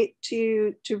great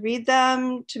to read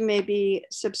them, to maybe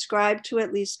subscribe to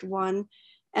at least one.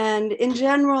 And in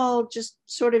general, just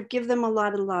sort of give them a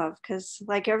lot of love because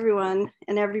like everyone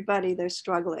and everybody, they're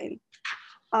struggling.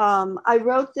 I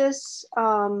wrote this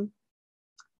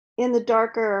in the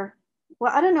darker,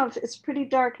 well, I don't know if it's pretty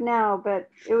dark now, but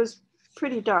it was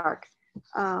pretty dark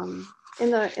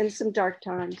in some dark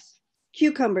times.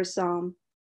 Cucumber Psalm.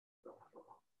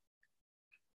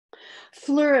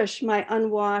 Flourish, my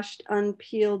unwashed,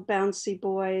 unpeeled, bouncy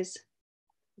boys.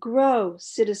 Grow,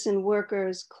 citizen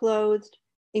workers, clothed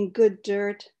in good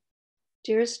dirt.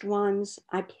 Dearest ones,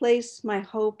 I place my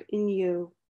hope in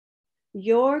you.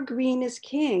 Your green is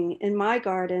king in my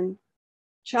garden.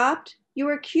 Chopped, you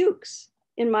are cukes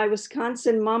in my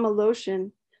Wisconsin mama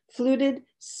lotion. Fluted,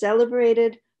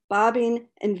 celebrated, bobbing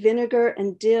and vinegar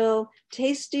and dill,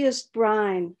 tastiest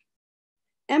brine.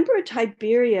 Emperor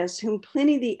Tiberius, whom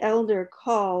Pliny the Elder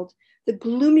called the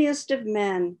gloomiest of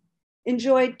men,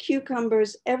 enjoyed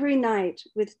cucumbers every night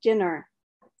with dinner.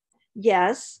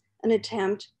 Yes, an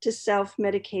attempt to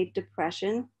self-medicate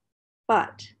depression,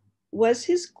 but was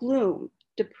his gloom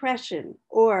depression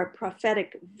or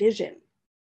prophetic vision?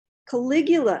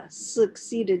 Caligula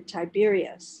succeeded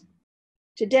Tiberius.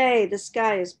 Today, the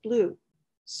sky is blue.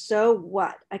 So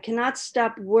what? I cannot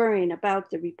stop worrying about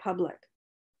the Republic.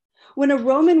 When a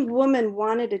Roman woman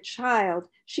wanted a child,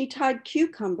 she tied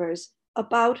cucumbers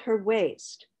about her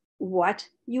waist. What,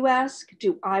 you ask,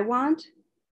 do I want?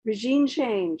 Regime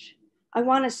change. I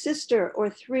want a sister or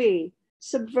three,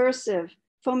 subversive,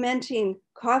 fomenting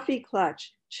coffee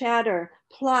clutch, chatter,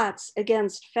 plots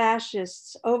against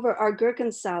fascists over our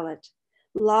gherkin salad,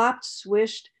 lopped,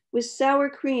 swished with sour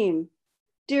cream.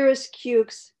 Dearest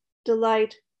cukes,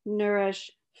 delight,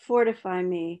 nourish, fortify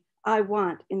me. I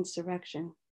want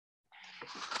insurrection.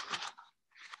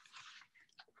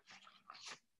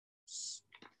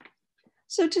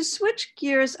 So to switch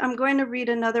gears, I'm going to read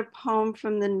another poem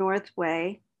from the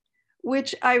Northway,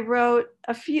 which I wrote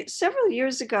several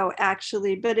years ago,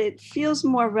 actually, but it feels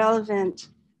more relevant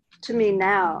to me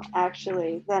now,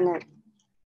 actually, than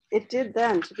it did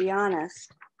then, to be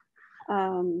honest.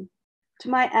 To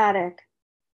my attic.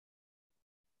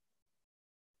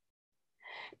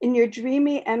 In your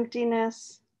dreamy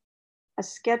emptiness, a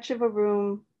sketch of a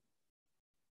room,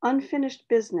 unfinished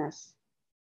business,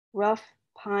 rough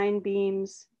pine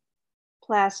beams,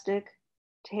 plastic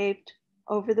taped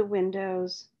over the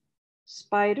windows,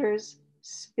 spiders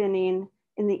spinning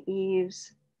in the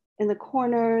eaves, in the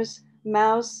corners,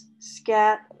 mouse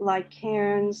scat like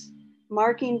cairns,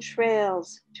 marking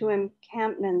trails to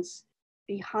encampments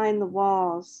behind the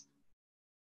walls.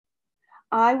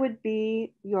 I would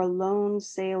be your lone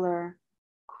sailor,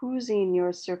 cruising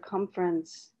your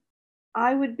circumference.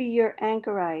 I would be your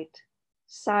anchorite,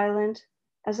 silent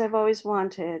as I've always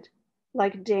wanted,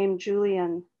 like Dame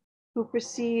Julian, who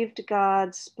perceived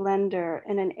God's splendor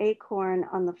in an acorn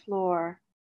on the floor,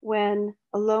 when,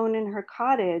 alone in her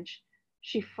cottage,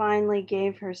 she finally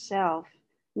gave herself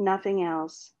nothing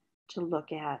else to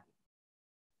look at.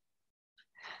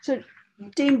 So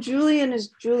Dame Julian is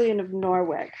Julian of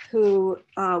Norwich, who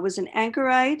was an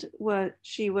anchorite.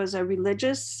 She was a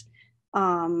religious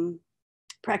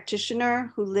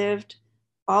practitioner who lived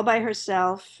all by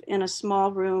herself in a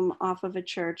small room off of a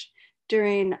church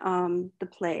during the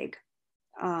plague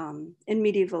in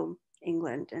medieval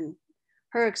England. And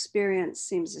her experience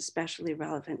seems especially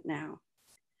relevant now.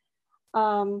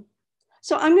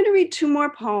 So I'm going to read two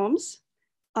more poems.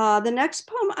 The next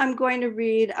poem I'm going to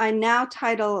read, I now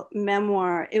title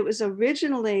Memoir. It was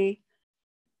originally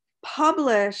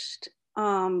published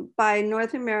by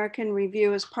North American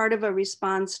Review as part of a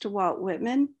response to Walt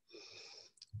Whitman.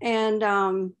 And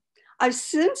I've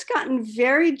since gotten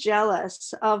very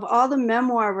jealous of all the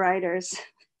memoir writers.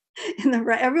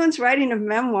 Everyone's writing a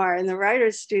memoir in the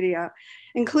writer's studio,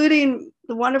 including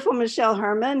the wonderful Michelle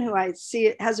Herman, who I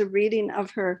see has a reading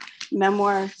of her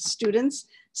memoir students.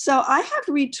 So I have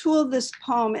retooled this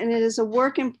poem, and it is a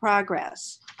work in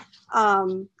progress.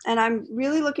 And I'm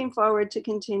really looking forward to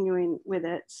continuing with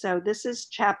it. So this is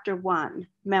chapter 1,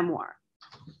 Memoir.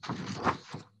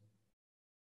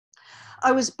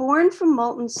 I was born from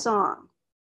molten song.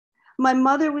 My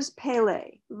mother was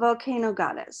Pele, volcano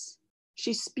goddess.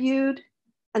 She spewed,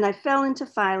 and I fell into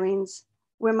filings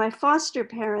where my foster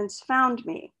parents found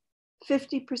me,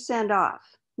 50% off,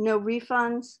 no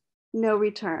refunds, no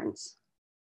returns.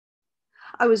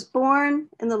 I was born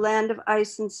in the land of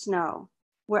ice and snow,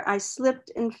 where I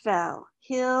slipped and fell,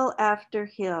 hill after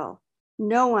hill.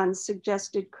 No one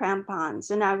suggested crampons,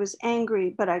 and I was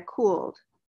angry, but I cooled.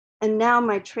 And now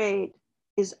my trade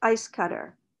is ice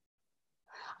cutter.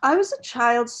 I was a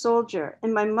child soldier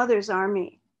in my mother's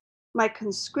army. My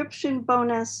conscription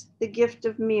bonus, the gift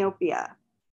of myopia.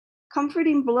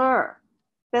 Comforting blur,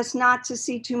 best not to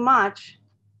see too much.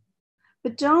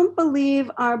 But don't believe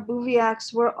our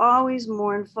bivouacs were always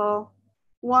mournful.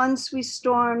 Once we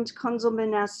stormed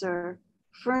Kunzelmanesser,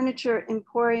 furniture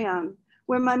emporium,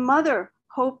 where my mother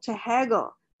hoped to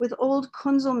haggle with old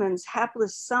Kunzelman's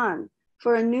hapless son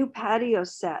for a new patio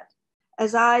set,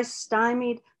 as I,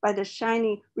 stymied by the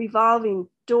shiny revolving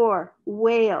door,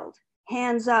 wailed,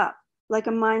 hands up, like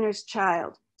a miner's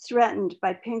child, threatened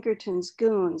by Pinkerton's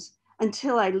goons,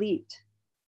 until I leaped.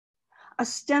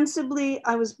 Ostensibly,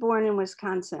 I was born in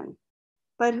Wisconsin,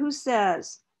 but who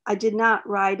says I did not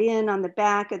ride in on the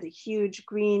back of the huge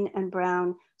green and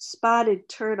brown spotted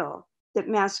turtle that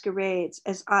masquerades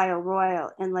as Isle Royal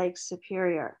in Lake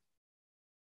Superior?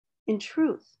 In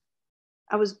truth,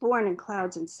 I was born in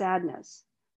clouds and sadness,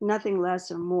 nothing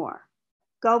less or more,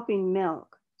 gulping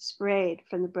milk sprayed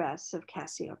from the breasts of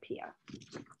Cassiopeia.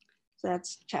 So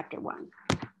that's chapter 1.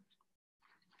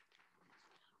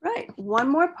 Right, one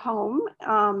more poem,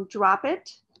 Drop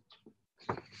It.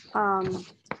 The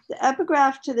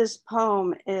epigraph to this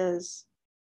poem is,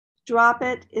 drop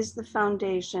it is the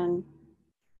foundation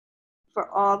for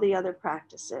all the other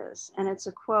practices. And it's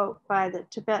a quote by the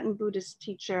Tibetan Buddhist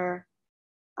teacher,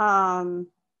 Tsoknyi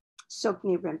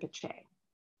Rinpoche.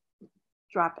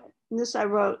 Drop it. And this I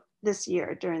wrote this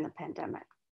year during the pandemic.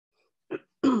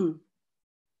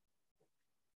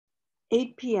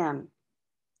 8 p.m.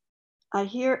 I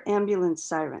hear ambulance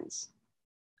sirens.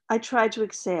 I try to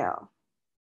exhale.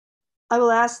 I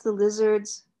will ask the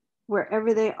lizards,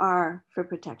 wherever they are, for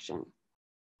protection.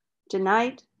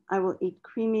 Tonight, I will eat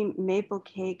creamy maple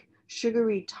cake,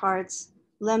 sugary tarts,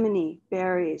 lemony,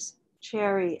 berries,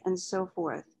 cherry, and so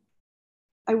forth.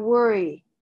 I worry,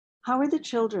 how are the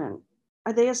children?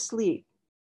 Are they asleep?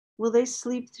 Will they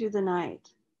sleep through the night?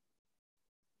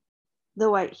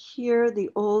 Though I hear the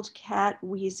old cat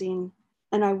wheezing,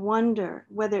 and I wonder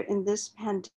whether in this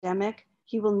pandemic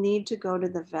he will need to go to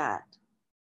the vet.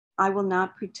 I will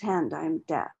not pretend I am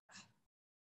deaf.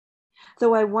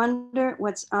 Though I wonder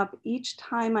what's up each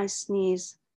time I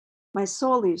sneeze, my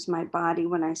soul leaves my body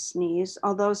when I sneeze,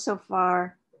 although so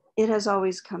far it has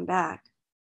always come back.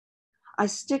 I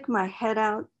stick my head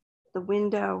out the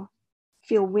window,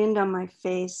 feel wind on my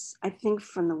face, I think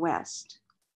from the west.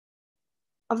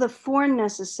 Of the four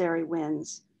necessary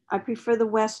winds, I prefer the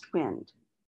west wind.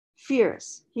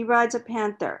 Fierce, he rides a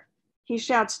panther. He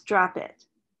shouts, drop it.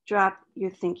 Drop your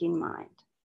thinking mind.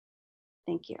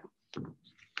 Thank you.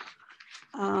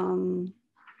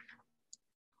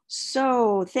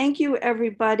 So thank you,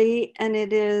 everybody. And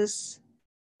it is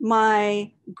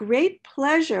my great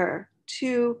pleasure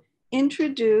to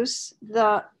introduce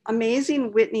the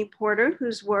amazing Whitney Porter,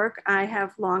 whose work I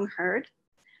have long heard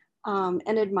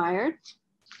and admired.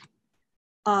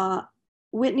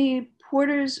 Whitney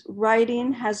Porter's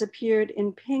writing has appeared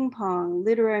in Ping Pong,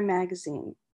 Literary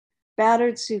Magazine,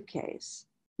 Battered Suitcase,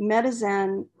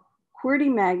 Metazen,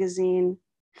 QWERTY Magazine,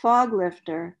 Fog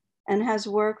Lifter, and has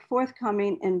work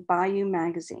forthcoming in Bayou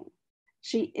Magazine.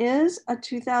 She is a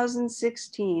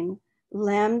 2016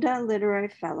 Lambda Literary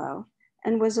Fellow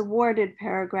and was awarded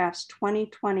Paragraph's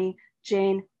 2020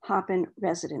 Jane Hoppen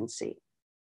Residency.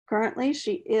 Currently,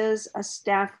 she is a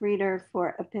staff reader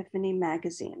for Epiphany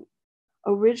Magazine.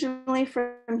 Originally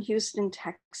from Houston,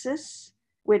 Texas,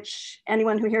 which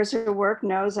anyone who hears her work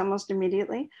knows almost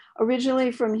immediately.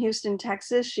 Originally from Houston,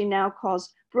 Texas, she now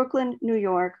calls Brooklyn, New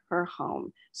York, her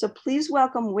home. So please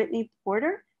welcome Whitney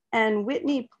Porter. And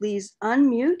Whitney, please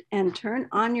unmute and turn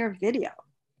on your video.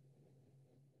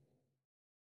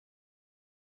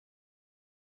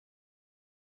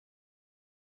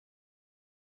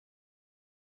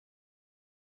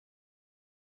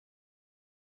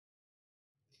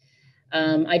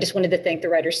 I just wanted to thank the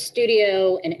Writers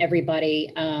Studio and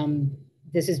everybody.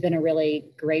 This has been a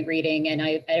really great reading,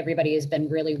 and everybody has been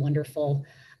really wonderful.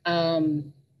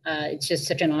 It's just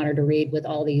such an honor to read with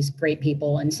all these great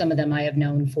people, and some of them I have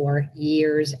known for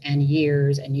years and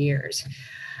years and years.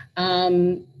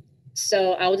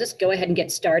 So I'll just go ahead and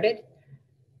get started.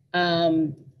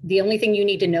 The only thing you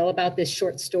need to know about this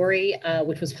short story,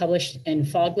 which was published in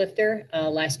Fog Lifter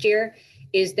last year,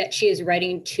 is that she is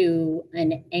writing to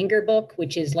an anger book,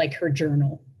 which is like her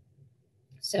journal.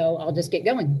 So I'll just get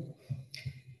going.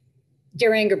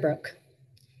 Dear Anger Book,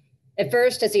 at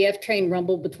first, as the F train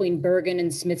rumbled between Bergen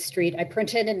and Smith Street, I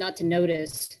pretended not to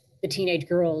notice the teenage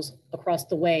girls across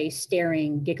the way,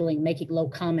 staring, giggling, making low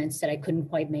comments that I couldn't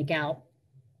quite make out.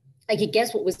 I could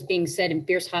guess what was being said in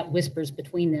fierce, hot whispers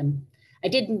between them. I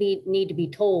didn't need to be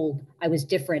told I was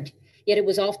different, yet it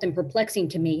was often perplexing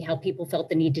to me how people felt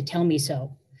the need to tell me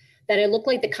so. That I looked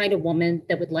like the kind of woman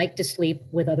that would like to sleep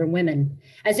with other women,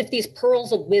 as if these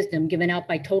pearls of wisdom given out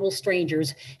by total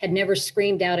strangers had never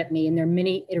screamed out at me in their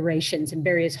many iterations in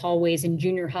various hallways in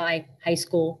junior high, high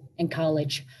school, and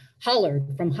college.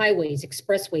 Hollered from highways,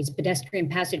 expressways, pedestrian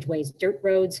passageways, dirt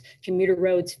roads, commuter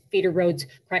roads, feeder roads,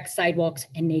 cracked sidewalks,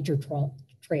 and nature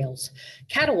trails.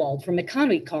 Caterwauled from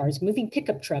economy cars, moving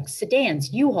pickup trucks,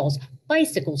 sedans, U-Hauls,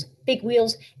 bicycles, big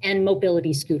wheels, and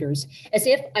mobility scooters, as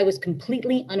if I was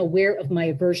completely unaware of my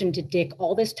aversion to dick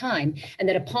all this time, and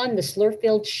that upon the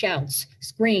slur-filled shouts,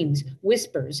 screams,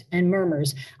 whispers, and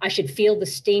murmurs, I should feel the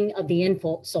sting of the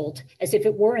insult, as if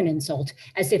it were an insult,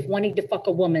 as if wanting to fuck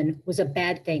a woman was a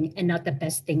bad thing and not the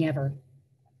best thing ever.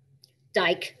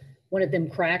 Dyke, one of them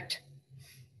cracked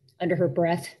under her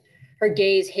breath, her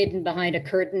gaze hidden behind a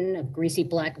curtain of greasy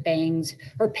black bangs,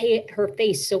 her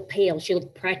face so pale she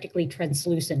looked practically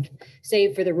translucent,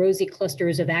 save for the rosy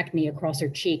clusters of acne across her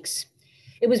cheeks.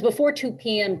 It was before 2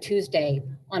 p.m. Tuesday,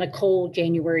 on a cold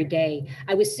January day.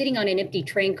 I was sitting on an empty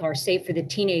train car, save for the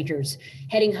teenagers,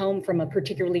 heading home from a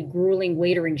particularly grueling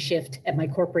waitering shift at my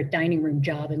corporate dining room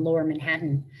job in Lower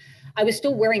Manhattan. I was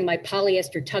still wearing my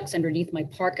polyester tux underneath my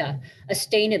parka, a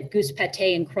stain of goose pate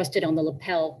encrusted on the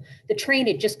lapel. The train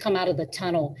had just come out of the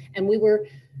tunnel, and we were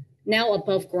now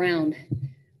above ground.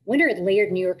 Winter had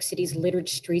layered New York City's littered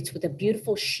streets with a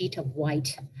beautiful sheet of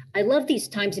white. I love these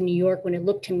times in New York when it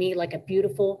looked to me like a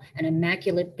beautiful and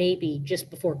immaculate baby just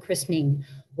before christening,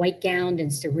 white-gowned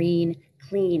and serene,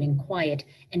 clean and quiet,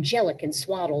 angelic and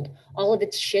swaddled, all of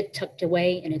its shit tucked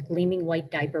away in a gleaming white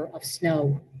diaper of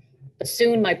snow. But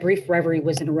soon my brief reverie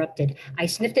was interrupted. I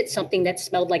sniffed at something that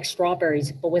smelled like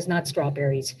strawberries, but was not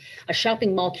strawberries. A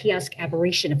shopping mall kiosk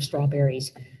aberration of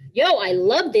strawberries. Yo, I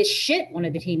love this shit, one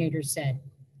of the teenagers said.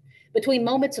 Between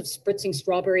moments of spritzing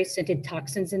strawberry-scented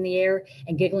toxins in the air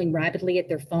and giggling rapidly at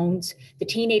their phones, the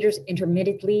teenagers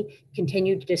intermittently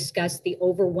continued to discuss the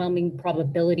overwhelming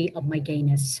probability of my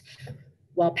gayness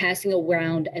while passing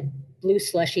around a blue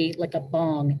slushie like a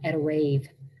bong at a rave.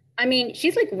 I mean,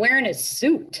 she's like wearing a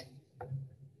suit.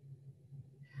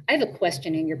 I have a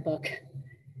question in your book.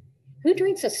 Who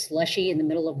drinks a slushie in the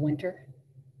middle of winter?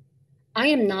 I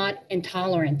am not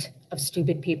intolerant of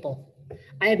stupid people.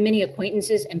 I have many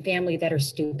acquaintances and family that are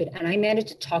stupid, and I manage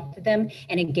to talk to them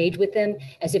and engage with them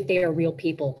as if they are real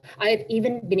people. I have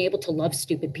even been able to love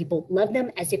stupid people, love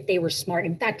them as if they were smart.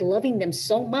 In fact, loving them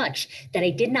so much that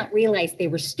I did not realize they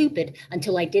were stupid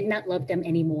until I did not love them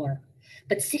anymore.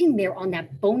 But sitting there on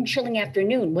that bone-chilling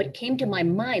afternoon, what came to my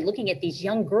mind looking at these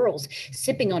young girls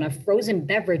sipping on a frozen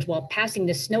beverage while passing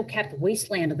the snow-capped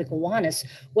wasteland of the Gowanus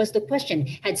was the question,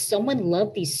 had someone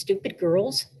loved these stupid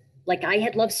girls like I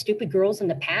had loved stupid girls in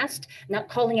the past, not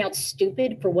calling out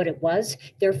stupid for what it was,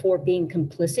 therefore being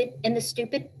complicit in the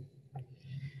stupid?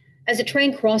 As the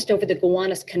train crossed over the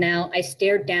Gowanus Canal, I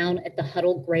stared down at the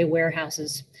huddled gray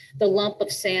warehouses, the lumps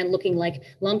of sand looking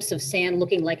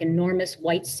like enormous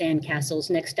white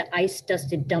sandcastles next to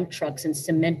ice-dusted dump trucks and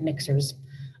cement mixers,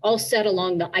 all set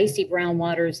along the icy brown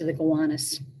waters of the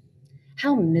Gowanus.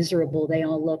 How miserable they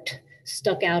all looked,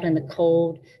 stuck out in the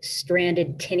cold,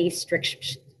 stranded, tinny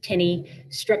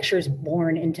structures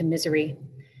born into misery.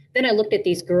 Then I looked at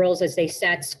these girls as they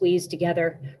sat squeezed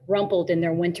together, rumpled in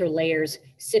their winter layers,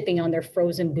 sipping on their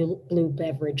frozen blue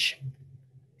beverage.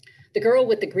 The girl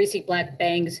with the greasy black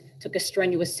bangs took a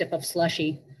strenuous sip of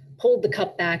slushie, pulled the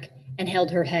cup back, and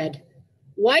held her head.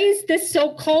 Why is this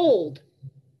so cold?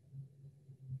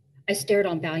 I stared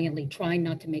on valiantly, trying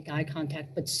not to make eye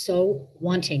contact, but so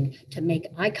wanting to make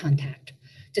eye contact,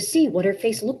 to see what her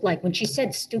face looked like when she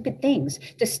said stupid things,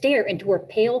 to stare into her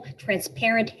pale,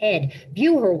 transparent head,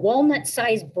 view her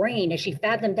walnut-sized brain as she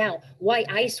fathomed out why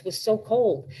ice was so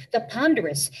cold, the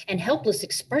ponderous and helpless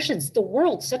expressions, the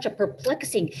world such a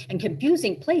perplexing and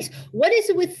confusing place. What is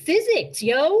it with physics,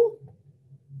 yo?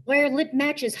 Why are lit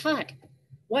matches hot?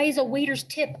 Why is a waiter's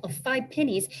tip of 5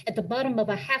 pennies at the bottom of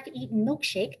a half-eaten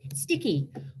milkshake sticky?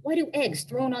 Why do eggs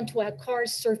thrown onto a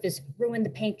car's surface ruin the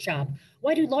paint job?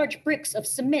 Why do large bricks of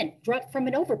cement dropped from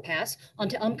an overpass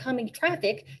onto oncoming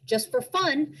traffic just for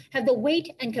fun have the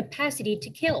weight and capacity to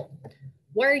kill?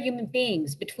 Why are human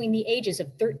beings between the ages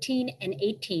of 13 and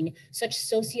 18 such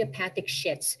sociopathic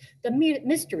shits? The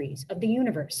mysteries of the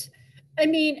universe. I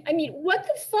mean, what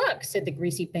the fuck, said the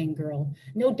greasy bang girl,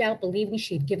 no doubt believing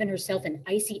she had given herself an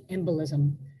icy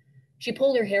embolism. She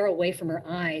pulled her hair away from her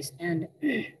eyes, and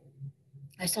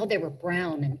I saw they were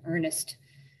brown and earnest.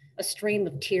 A stream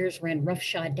of tears ran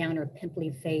roughshod down her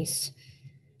pimply face.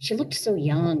 She looked so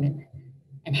young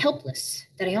and helpless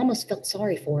that I almost felt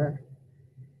sorry for her.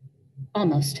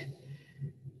 Almost.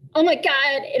 Oh my God,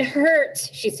 it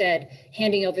hurts, she said,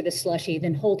 handing over the slushie,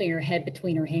 then holding her head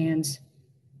between her hands.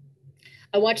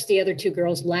 I watched the other 2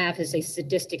 girls laugh as they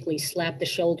sadistically slapped the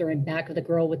shoulder and back of the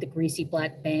girl with the greasy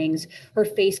black bangs, her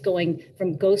face going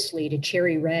from ghostly to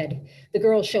cherry red, the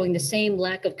girl showing the same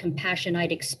lack of compassion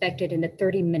I'd expected in the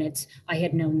 30 minutes I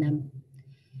had known them.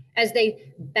 As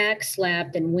they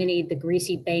backslapped and whinnied the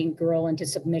greasy bang girl into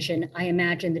submission, I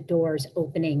imagined the doors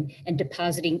opening and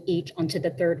depositing each onto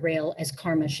the 3rd rail as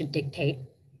karma should dictate.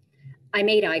 I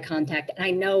made eye contact, and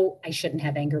I know I shouldn't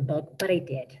have, Anger Book, but I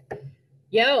did.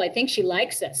 Yo, I think she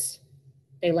likes us.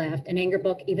 They laughed, and Anger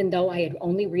Book, even though I had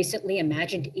only recently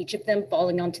imagined each of them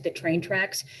falling onto the train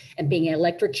tracks and being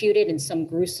electrocuted in some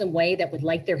gruesome way that would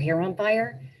light their hair on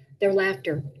fire, their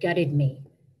laughter gutted me.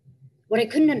 What I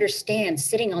couldn't understand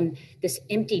sitting on this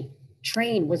empty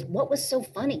train was what was so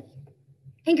funny.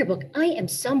 Anger Book, I am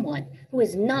someone who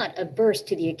is not averse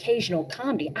to the occasional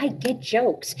comedy. I get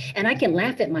jokes, and I can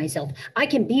laugh at myself. I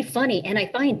can be funny, and I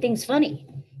find things funny.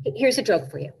 Here's a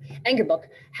joke for you. Anger Book,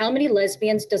 how many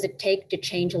lesbians does it take to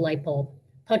change a light bulb?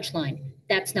 Punchline,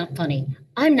 that's not funny.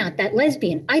 I'm not that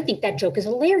lesbian. I think that joke is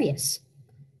hilarious.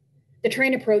 The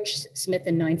train approached Smith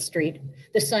and 9th Street.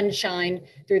 The sunshine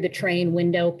through the train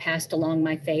window passed along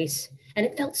my face, and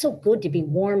it felt so good to be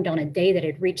warmed on a day that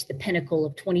had reached the pinnacle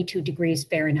of 22 degrees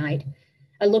Fahrenheit.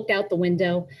 I looked out the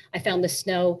window. I found the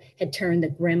snow had turned the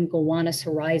grim Gowanus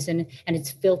horizon and its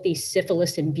filthy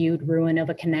syphilis-imbued ruin of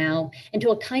a canal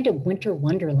into a kind of winter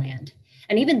wonderland.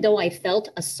 And even though I felt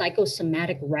a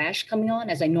psychosomatic rash coming on,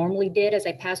 as I normally did as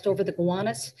I passed over the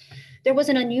Gowanus, There was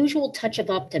an unusual touch of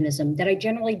optimism that I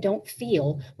generally don't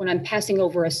feel when I'm passing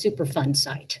over a Superfund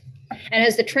site. And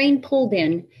as the train pulled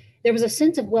in, there was a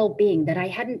sense of well-being that I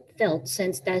hadn't felt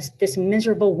since this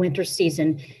miserable winter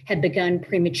season had begun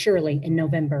prematurely in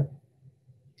November.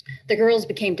 The girls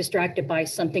became distracted by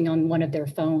something on one of their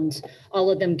phones, all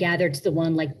of them gathered to the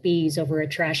one like bees over a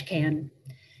trash can.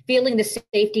 Feeling the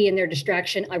safety in their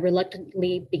distraction, I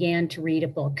reluctantly began to read a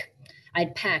book.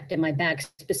 I'd packed in my bag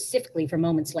specifically for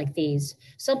moments like these,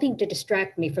 something to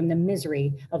distract me from the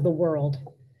misery of the world.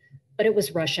 But it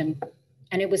was Russian,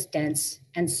 and it was dense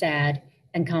and sad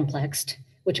and complex,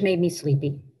 which made me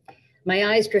sleepy.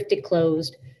 My eyes drifted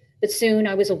closed, but soon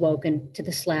I was awoken to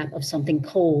the slap of something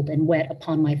cold and wet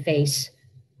upon my face.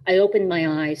 I opened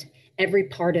my eyes. Every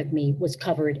part of me was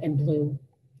covered in blue.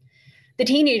 The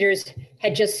teenagers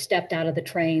had just stepped out of the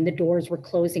train. The doors were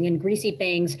closing and Greasy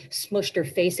Bangs smushed her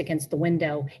face against the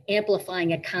window,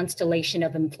 amplifying a constellation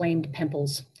of inflamed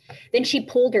pimples. Then she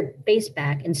pulled her face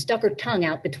back and stuck her tongue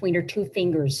out between her two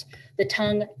fingers, the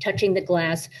tongue touching the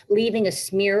glass, leaving a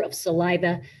smear of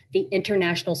saliva, the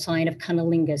international sign of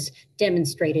cunnilingus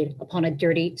demonstrated upon a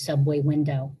dirty subway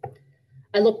window.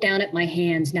 I looked down at my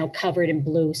hands, now covered in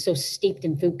blue, so steeped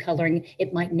in food coloring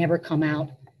it might never come out.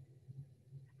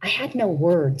 I had no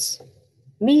words.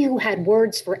 Me who had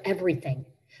words for everything,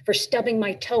 for stubbing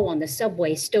my toe on the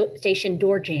subway station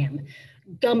door jamb,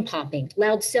 gum popping,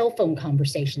 loud cell phone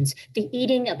conversations, the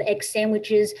eating of egg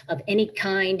sandwiches of any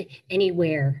kind,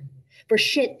 anywhere. For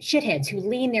shitheads who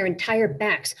lean their entire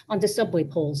backs onto subway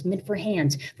poles meant for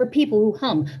hands, for people who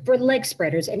hum, for leg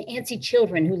spreaders and antsy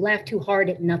children who laugh too hard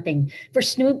at nothing, for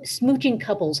smooching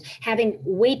couples having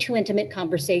way too intimate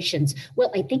conversations.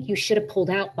 Well, I think you should have pulled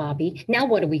out, Bobby. Now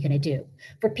what are we going to do?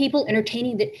 For people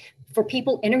entering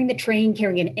the train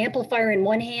carrying an amplifier in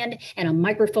one hand and a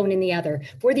microphone in the other,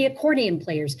 for the accordion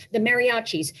players, the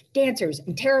mariachis, dancers,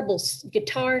 and terrible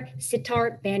guitar,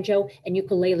 sitar, banjo, and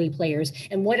ukulele players,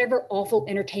 and whatever awful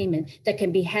entertainment that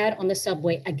can be had on the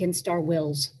subway against our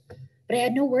wills. But I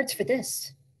had no words for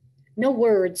this. No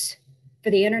words for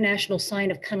the international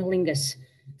sign of cunnilingus,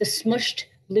 the smushed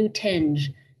blue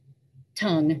tinge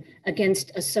tongue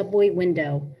against a subway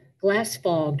window, glass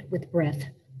fogged with breath,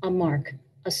 a mark,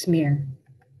 a smear.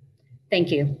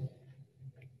 Thank you.